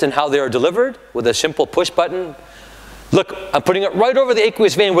efficient in how they are delivered with a simple push button. Look, I'm putting it right over the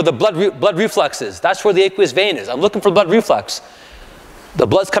aqueous vein where the blood reflex is. That's where the aqueous vein is. I'm looking for blood reflex. The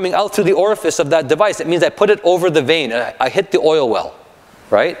blood's coming out through the orifice of that device. It means I put it over the vein and I hit the oil well,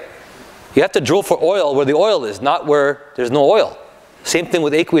 right? You have to drill for oil where the oil is, not where there's no oil. Same thing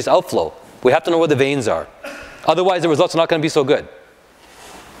with aqueous outflow. We have to know where the veins are. Otherwise, the results are not going to be so good.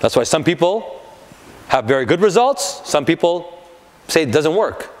 That's why some people have very good results. Some people say it doesn't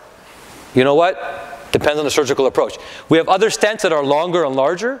work. You know what? Depends on the surgical approach. We have other stents that are longer and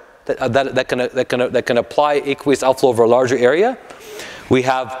larger that can apply aqueous outflow over a larger area. We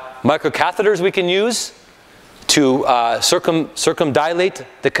have microcatheters we can use to circumdilate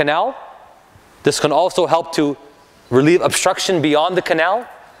the canal. This can also help to relieve obstruction beyond the canal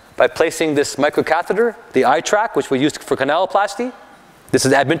by placing this microcatheter, the eye track, which we use for canaloplasty. This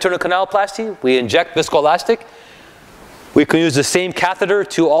is ab-internal canaloplasty. We inject viscoelastic. We can use the same catheter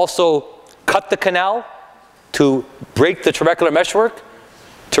to also cut the canal, to break the trabecular meshwork,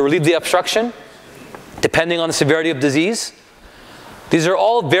 to relieve the obstruction, depending on the severity of disease. These are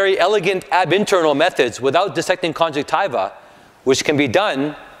all very elegant ab-internal methods without dissecting conjunctiva, which can be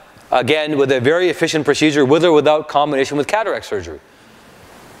done, again, with a very efficient procedure with or without combination with cataract surgery.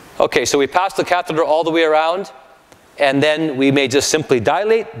 Okay, so we pass the catheter all the way around, and then we may just simply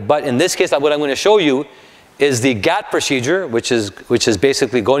dilate, but in this case, what I'm going to show you is the GATT procedure, which is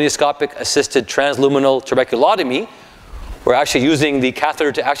basically gonioscopic assisted transluminal trabeculotomy. We're actually using the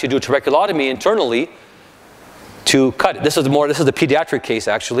catheter to actually do trabeculotomy internally to cut it. This is the pediatric case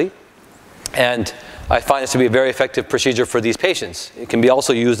actually, and I find this to be a very effective procedure for these patients. It can be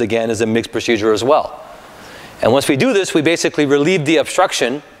also used again as a mixed procedure as well. And once we do this, we basically relieve the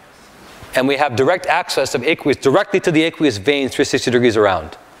obstruction, and we have direct access of aqueous directly to the aqueous veins 360 degrees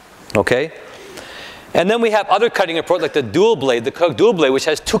around. Okay? And then we have other cutting approach like the dual blade, the Cook dual blade, which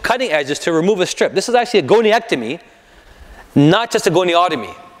has two cutting edges to remove a strip. This is actually a goniectomy, not just a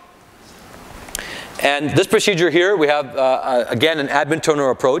goniotomy. And this procedure here, we have, again, an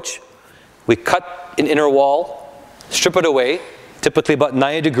ab-internal approach. We cut an inner wall, strip it away, typically about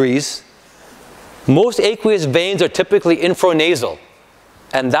 90 degrees. Most aqueous veins are typically infranasal.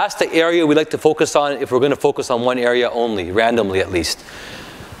 And that's the area we like to focus on if we're going to focus on one area only, randomly at least.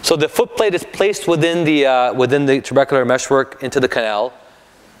 So the foot plate is placed within the trabecular meshwork into the canal.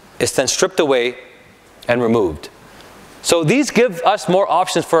 It's then stripped away and removed. So these give us more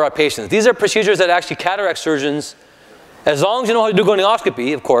options for our patients. These are procedures that actually cataract surgeons, as long as you know how to do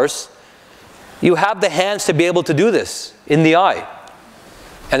gonioscopy, of course, you have the hands to be able to do this in the eye.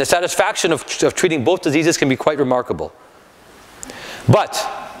 And the satisfaction of treating both diseases can be quite remarkable. But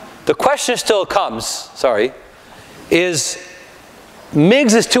the question still comes, is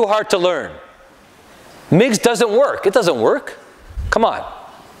MIGS is too hard to learn. MIGS doesn't work. It doesn't work. Come on.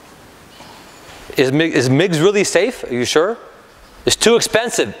 Is MIGS really safe? Are you sure? It's too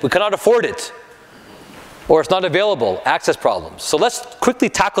expensive. We cannot afford it. Or it's not available. Access problems. So let's quickly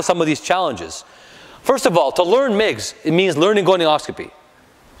tackle some of these challenges. First of all, to learn MIGS, it means learning gonioscopy.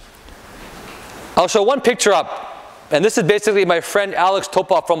 I'll show one picture up. And this is basically my friend Alex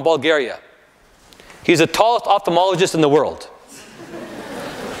Topov from Bulgaria. He's the tallest ophthalmologist in the world.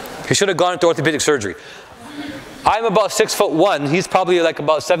 He should have gone into orthopedic surgery. I'm about 6'1". He's probably like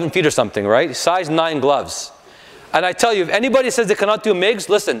about 7 feet or something, right? Size 9 gloves. And I tell you, if anybody says they cannot do MIGS,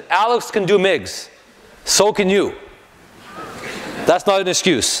 listen, Alex can do MIGS. So can you. That's not an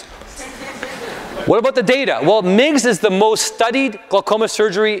excuse. What about the data? Well, MIGS is the most studied glaucoma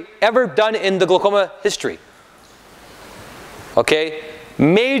surgery ever done in the glaucoma history. Okay?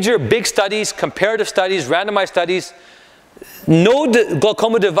 Major big studies, comparative studies, randomized studies. No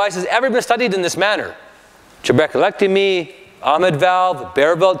glaucoma device has ever been studied in this manner. Trabeculectomy, Ahmed valve,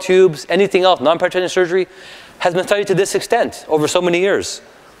 bare valve tubes, anything else, non-penetrating surgery, has been studied to this extent over so many years.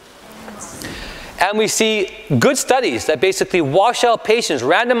 And we see good studies that basically wash out patients,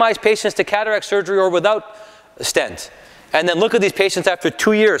 randomize patients to cataract surgery or without a stent. And then look at these patients after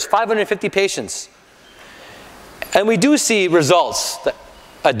 2 years, 550 patients. And we do see results,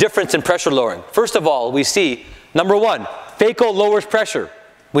 a difference in pressure lowering. First of all, we see, number one, phaco lowers pressure.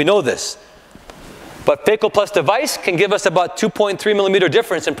 We know this. But phaco plus device can give us about 2.3 millimeter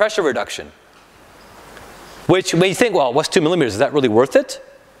difference in pressure reduction. Which, when you think, well, what's 2 millimeters? Is that really worth it?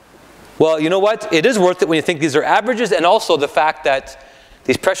 Well, you know what? It is worth it when you think these are averages, and also the fact that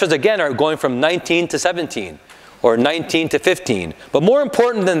these pressures, again, are going from 19 to 17 or 19 to 15. But more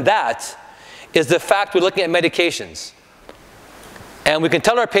important than that is the fact we're looking at medications. And we can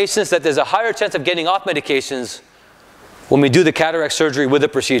tell our patients that there's a higher chance of getting off medications when we do the cataract surgery with the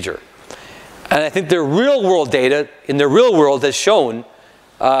procedure. And I think the real world data in the real world has shown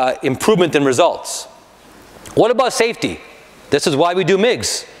improvement in results. What about safety? This is why we do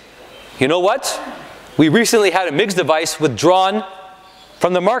MIGS. You know what? We recently had a MIGS device withdrawn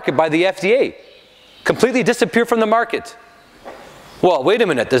from the market by the FDA. Completely disappeared from the market. Well, wait a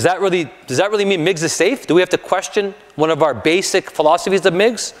minute. Does that really mean MIGS is safe? Do we have to question one of our basic philosophies of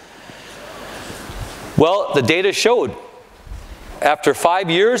MIGS? Well, the data showed after 5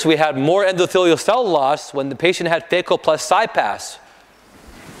 years, we had more endothelial cell loss when the patient had phaco plus CyPass,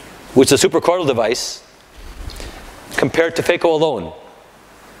 which is a suprachoroidal device, compared to phaco alone.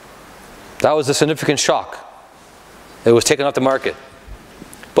 That was a significant shock. It was taken off the market.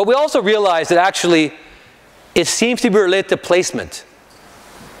 But we also realized that actually it seems to be related to placement.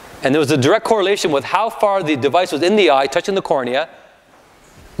 And there was a direct correlation with how far the device was in the eye, touching the cornea,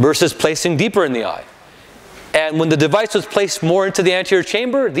 versus placing deeper in the eye. And when the device was placed more into the anterior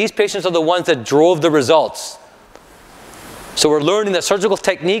chamber, these patients are the ones that drove the results. So we're learning that surgical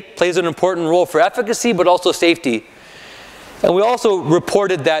technique plays an important role for efficacy, but also safety. And we also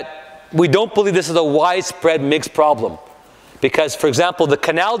reported that we don't believe this is a widespread MIGS problem. Because, for example, the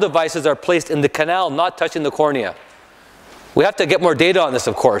canal devices are placed in the canal, not touching the cornea. We have to get more data on this,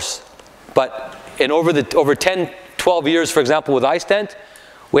 of course. But over 10, 12 years, for example, with iStent,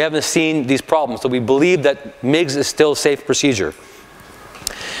 we haven't seen these problems. So we believe that MIGS is still a safe procedure.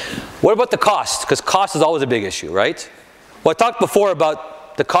 What about the cost? Because cost is always a big issue, right? Well, I talked before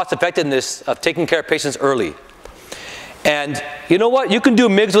about the cost effectiveness of taking care of patients early. And you know what? You can do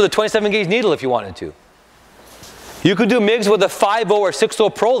MIGS with a 27 gauge needle if you wanted to. You could do MIGS with a 5.0 or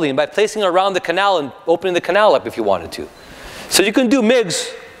 6.0 Prolene by placing it around the canal and opening the canal up if you wanted to. So you can do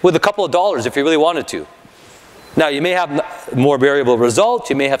MIGS with a couple of dollars if you really wanted to. Now, you may have more variable results.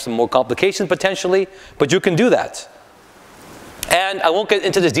 You may have some more complications potentially, but you can do that. And I won't get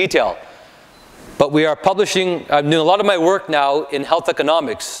into this detail, but we are publishing, I'm doing a lot of my work now in health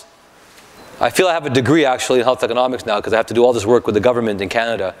economics. I feel I have a degree actually in health economics now because I have to do all this work with the government in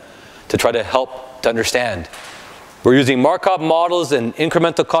Canada to try to help to understand. We're using Markov models and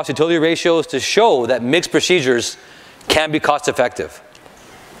incremental cost utility ratios to show that MIGS procedures can be cost effective.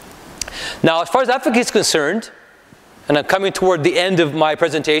 Now, as far as efficacy is concerned, and I'm coming toward the end of my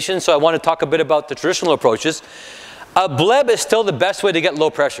presentation, so I want to talk a bit about the traditional approaches. A bleb is still the best way to get low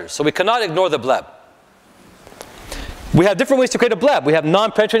pressure, so we cannot ignore the bleb. We have different ways to create a bleb. We have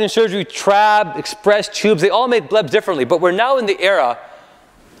non-penetrating surgery, trab, express, tubes. They all make blebs differently, but we're now in the era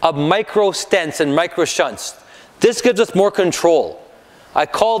of micro stents and micro shunts. This gives us more control. I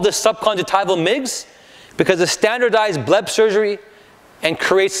call this subconjunctival MIGS because it's standardized bleb surgery and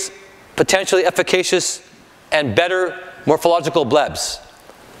creates potentially efficacious and better morphological blebs.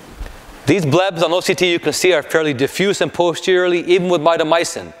 These blebs on OCT you can see are fairly diffuse and posteriorly, even with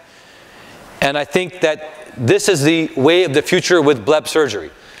mitomycin. And I think that this is the way of the future with bleb surgery.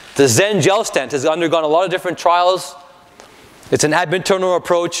 The Zen gel stent has undergone a lot of different trials. It's an ab interno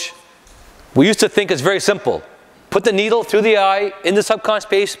approach. We used to think it's very simple. Put the needle through the eye, in the subcon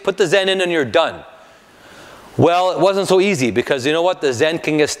space, put the Zen in, and you're done. Well, it wasn't so easy because you know what? The Zen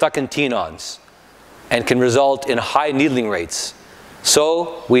can get stuck in tenons and can result in high needling rates.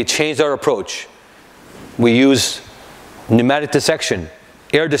 So we changed our approach. We use pneumatic dissection,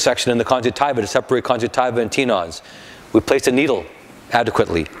 air dissection in the conjunctiva to separate conjunctiva and tenons. We place the needle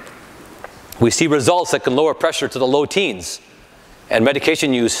adequately. We see results that can lower pressure to the low teens and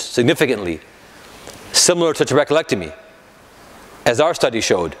medication use significantly, similar to trabeculectomy, as our study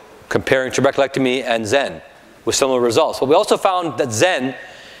showed, comparing trabeculectomy and Zen with similar results. But we also found that Zen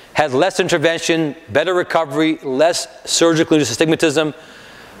had less intervention, better recovery, less surgical induced astigmatism,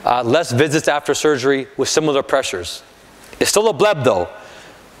 less visits after surgery with similar pressures. It's still a bleb though,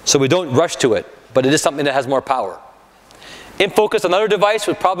 so we don't rush to it, but it is something that has more power. In focus, another device,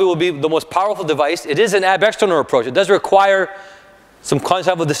 which probably will be the most powerful device. It is an ab external approach. It does require some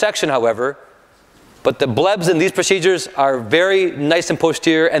conjunctival dissection, however. But the blebs in these procedures are very nice and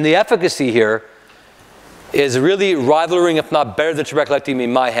posterior, and the efficacy here is really rivaling, if not better than trabeculectomy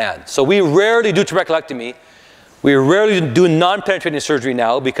in my hand. So we rarely do trabeculectomy. We rarely do non-penetrating surgery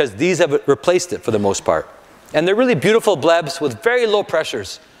now because these have replaced it for the most part. And they're really beautiful blebs with very low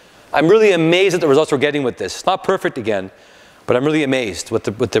pressures. I'm really amazed at the results we're getting with this. It's not perfect again, but I'm really amazed with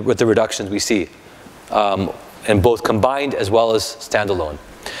the reductions we see, in both combined as well as standalone.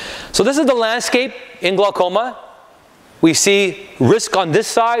 So this is the landscape in glaucoma. We see risk on this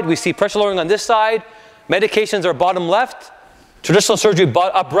side. We see pressure lowering on this side. Medications are bottom left. Traditional surgery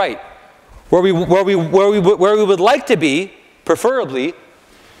up right. Where we would like to be, preferably,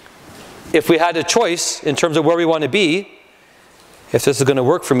 if we had a choice in terms of where we want to be, if this is going to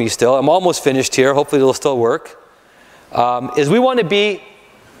work for me still, I'm almost finished here, hopefully it'll still work, is we want to be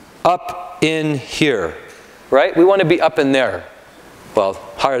up in here, right? We want to be up in there. Well,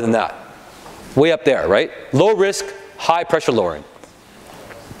 higher than that. Way up there, right? Low risk, high pressure lowering.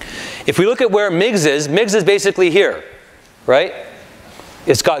 If we look at where MIGS is basically here, right?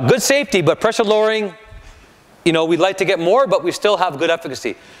 It's got good safety, but pressure lowering, you know, we'd like to get more, but we still have good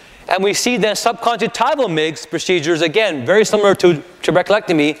efficacy. And we see then subconjunctival MIGS procedures, again, very similar to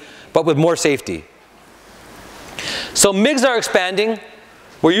trabeculectomy, but with more safety. So MIGS are expanding.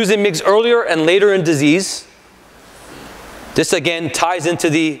 We're using MIGS earlier and later in disease. This, again, ties into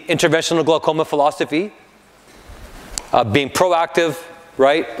the interventional glaucoma philosophy. Being proactive,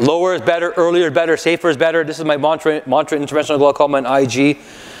 right? Lower is better, earlier is better, safer is better. This is my mantra in interventional glaucoma and IG.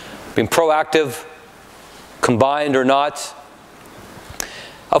 Being proactive, combined or not.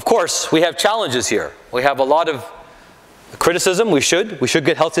 Of course, we have challenges here. We have a lot of criticism. We should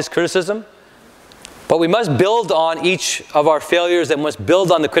get healthy criticism. But we must build on each of our failures and must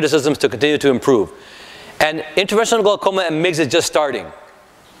build on the criticisms to continue to improve. And interventional glaucoma and MIGS is just starting.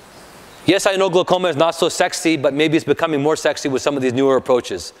 Yes, I know glaucoma is not so sexy, but maybe it's becoming more sexy with some of these newer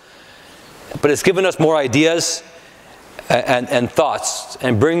approaches. But it's given us more ideas and thoughts,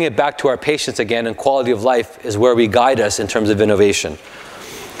 and bringing it back to our patients again, and quality of life is where we guide us in terms of innovation.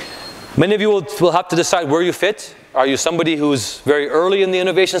 Many of you will have to decide where you fit. Are you somebody who's very early in the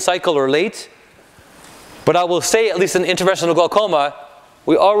innovation cycle or late? But I will say, at least in interventional glaucoma,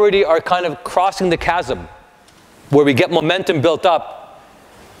 we already are kind of crossing the chasm where we get momentum built up,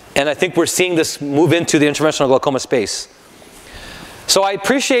 and I think we're seeing this move into the interventional glaucoma space. So I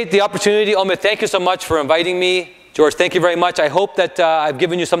appreciate the opportunity. Ahmed, thank you so much for inviting me. George, thank you very much. I hope that I've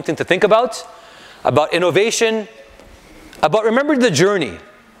given you something to think about innovation, about remembering the journey.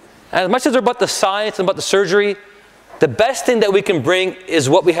 And as much as they're about the science and about the surgery, the best thing that we can bring is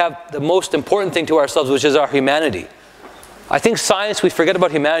what we have, the most important thing to ourselves, which is our humanity. I think science, we forget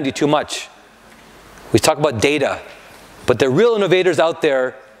about humanity too much. We talk about data, but the real innovators out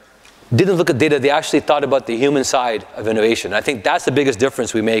there didn't look at data, they actually thought about the human side of innovation. I think that's the biggest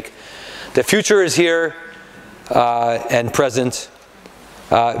difference we make. The future is here and present.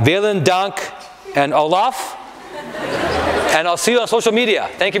 Vielen Dank and Olaf, and I'll see you on social media.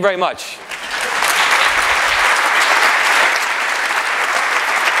 Thank you very much.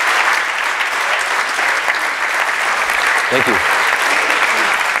 Thank you.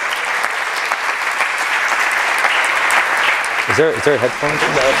 Is there a headphone?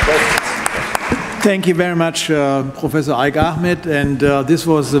 Thank you very much, Professor Ike Ahmed. And this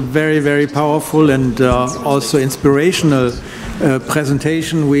was a very, very powerful and also inspirational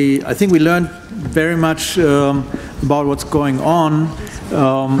presentation. I think we learned very much about what's going on.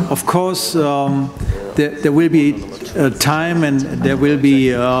 Of course, there will be time and there will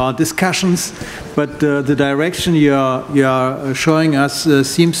be discussions, but the direction you are showing us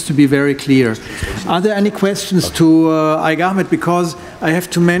seems to be very clear. Are there any questions to Ike Ahmed? Because I have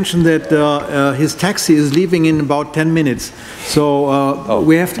to mention that his taxi is leaving in about 10 minutes. So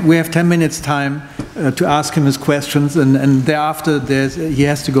we have 10 minutes time to ask him his questions, and thereafter he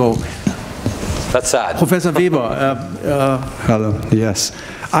has to go. That's sad. Professor Weber. Hello, yes.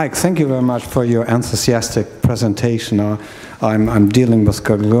 Ike, thank you very much for your enthusiastic presentation. I'm dealing with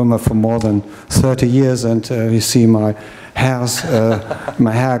glaucoma for more than 30 years, and you see my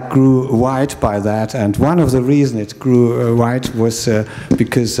hair grew white by that. And one of the reasons it grew white was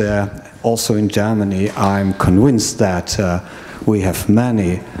because also in Germany, I'm convinced that we have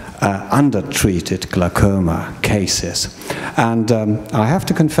many undertreated glaucoma cases. And I have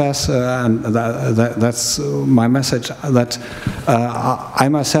to confess, and that's my message, that I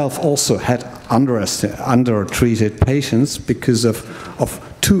myself also had undertreated patients because of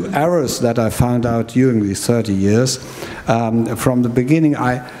two errors that I found out during these 30 years. From the beginning,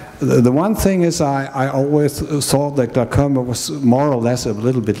 the one thing is I always thought that glaucoma was more or less a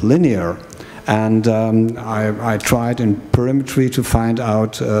little bit linear. And I tried in perimetry to find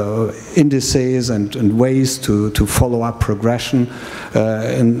out indices and ways to follow up progression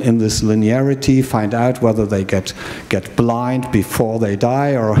in this linearity, find out whether they get blind before they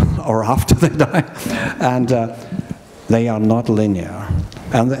die or after they die. And they are not linear.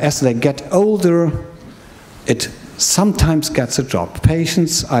 And as they get older, it sometimes gets a drop.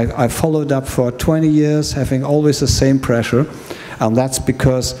 Patients I followed up for 20 years, having always the same pressure, and that's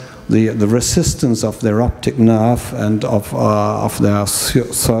because the resistance of their optic nerve and of their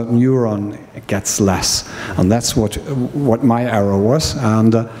third neuron gets less, and that's what my error was.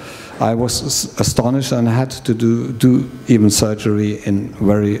 And I was astonished and had to do even surgery in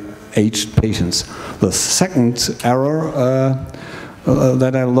very aged patients. The second error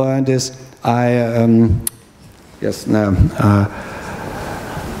that I learned is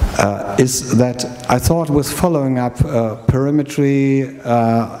is that I thought with following up perimetry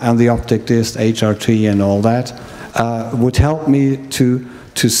and the optic disc, HRT and all that, would help me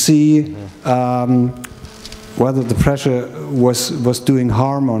to see whether the pressure was doing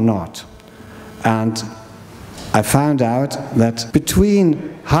harm or not. And I found out that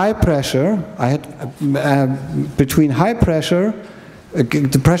between high pressure,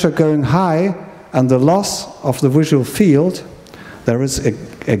 the pressure going high and the loss of the visual field, there is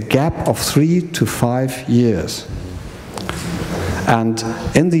a gap of 3 to 5 years. And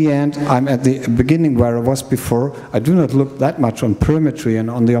in the end, I'm at the beginning where I was before. I do not look that much on perimetry and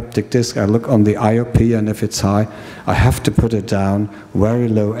on the optic disc. I look on the IOP, and if it's high, I have to put it down very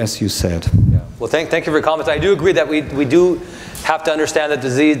low, as you said. Yeah. Well, thank you for your comments. I do agree that we do have to understand that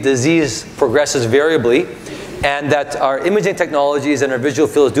disease progresses variably, and that our imaging technologies and our visual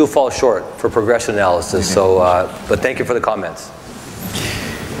fields do fall short for progression analysis. So, but thank you for the comments.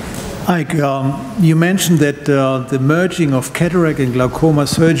 Ike, you mentioned that the merging of cataract and glaucoma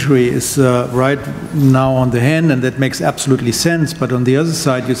surgery is right now on the hand, and that makes absolutely sense. But on the other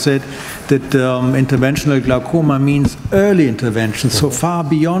side, you said that interventional glaucoma means early intervention, so far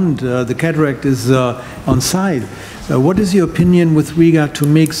beyond the cataract is on site. What is your opinion with regard to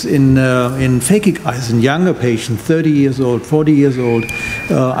MIGS in phakic eyes, in younger patients, 30 years old, 40 years old?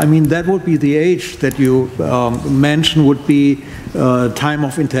 I mean, that would be the age that you mentioned would be time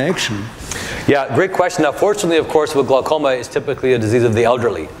of interaction. Yeah, great question. Now, fortunately, of course, with glaucoma, it's typically a disease of the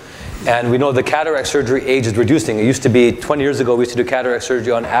elderly. And we know the cataract surgery age is reducing. It used to be, 20 years ago, we used to do cataract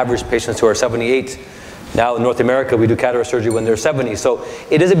surgery on average patients who are 78. Now in North America, we do cataract surgery when they're 70. So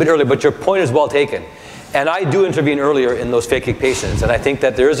it is a bit early, but your point is well taken. And I do intervene earlier in those phakic patients. And I think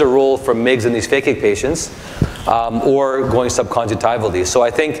that there is a role for MIGS in these phakic patients, or going subconjunctivally. So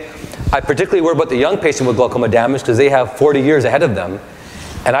I think I particularly worry about the young patient with glaucoma damage because they have 40 years ahead of them.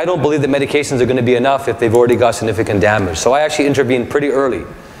 And I don't believe that medications are going to be enough if they've already got significant damage. So I actually intervene pretty early.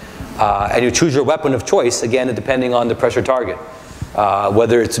 And you choose your weapon of choice, again, depending on the pressure target.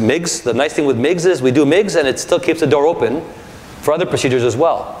 Whether it's MIGS, the nice thing with MIGS is we do MIGS and it still keeps the door open for other procedures as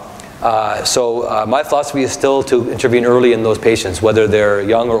well. So my philosophy is still to intervene early in those patients, whether they're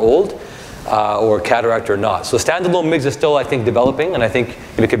young or old, or cataract or not. So standalone MIGS is still, I think, developing, and I think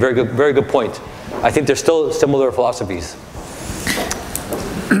you make a very good point. I think there's still similar philosophies.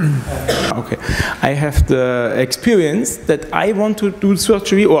 Okay, I have the experience that I want to do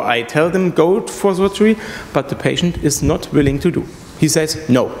surgery, or I tell them go for surgery, but the patient is not willing to do. He says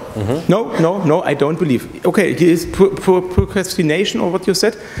no. No, I don't believe. Okay, he is procrastination, or what you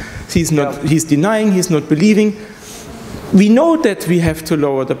said. He's not. He's denying. He's not believing. We know that we have to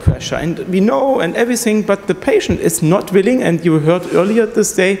lower the pressure, and we know and everything, but the patient is not willing. And you heard earlier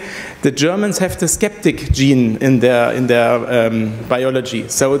this day, the Germans have the skeptic gene in their biology,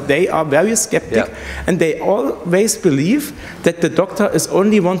 so they are very skeptic, and they always believe that the doctor is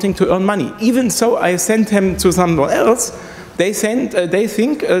only wanting to earn money. Even so, I sent him to someone else. They think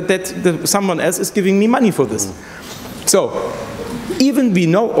that someone else is giving me money for this. So. Even we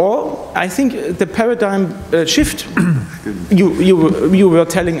know all, I think the paradigm shift you were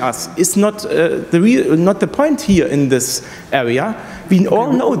telling us is not the point here in this area. We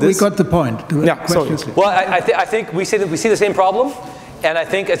all know this. We got the point. Yeah, sorry. Well, I think we see the same problem, and I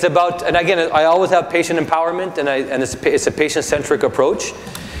think it's about, and again, I always have patient empowerment, and it's a patient-centric approach.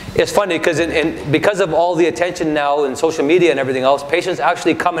 It's funny because of all the attention now in social media and everything else, patients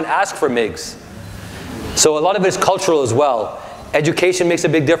actually come and ask for MIGS. So a lot of it is cultural as well. Education makes a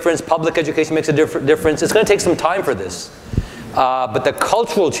big difference. Public education makes a difference. It's going to take some time for this. But the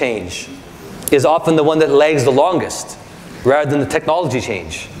cultural change is often the one that lags the longest. rather than the technology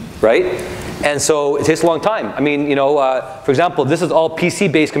change, right? And so it takes a long time. I mean, you know, for example, this is all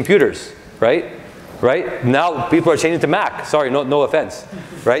PC-based computers, right? Right? Now people are changing to Mac. Sorry, no offense,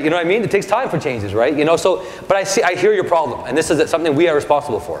 right? You know what I mean? It takes time for changes, right? You know, so, but I hear your problem, and this is something we are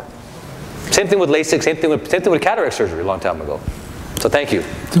responsible for. Same thing with LASIK, same thing with cataract surgery a long time ago. So thank you.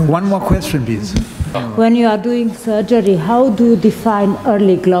 So one more question, please. When you are doing surgery, how do you define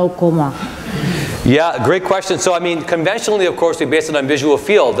early glaucoma? Yeah, great question. So I mean, conventionally, of course, we base it on visual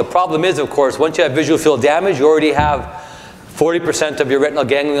field. The problem is, of course, once you have visual field damage, you already have 40% of your retinal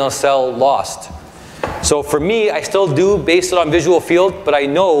ganglion cell lost. So for me, I still do base it on visual field, but I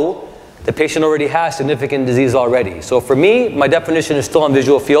know the patient already has significant disease already. So for me, my definition is still on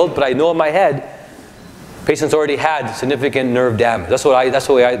visual field, but I know in my head, patients already had significant nerve damage. That's the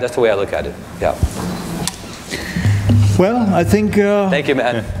way I look at it. Yeah. Well, I think. Thank you,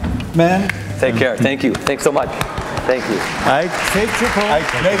 man. Man. Take care. Thank you. Thanks so much. Thank you. Ike,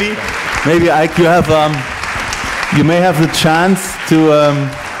 maybe Ike, you may have the chance to.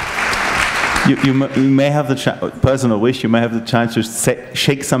 You may have the personal wish. You may have the chance to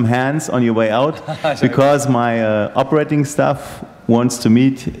shake some hands on your way out, because my operating staff wants to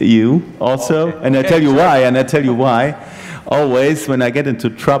meet you also. Okay. And I tell you why. And I tell you why. Always, when I get into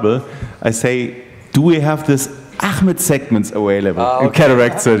trouble, I say, "Do we have this Ahmed segments available in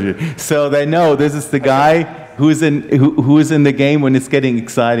cataract surgery?" So they know this is the guy who is in the game when it's getting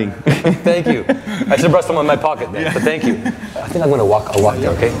exciting. Thank you. I should have brought some in my pocket then, but thank you. I think I'm going to walk. I'll walk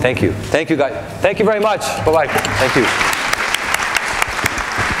there, okay? Thank you. Thank you, guys. Thank you very much. Bye-bye. Thank you.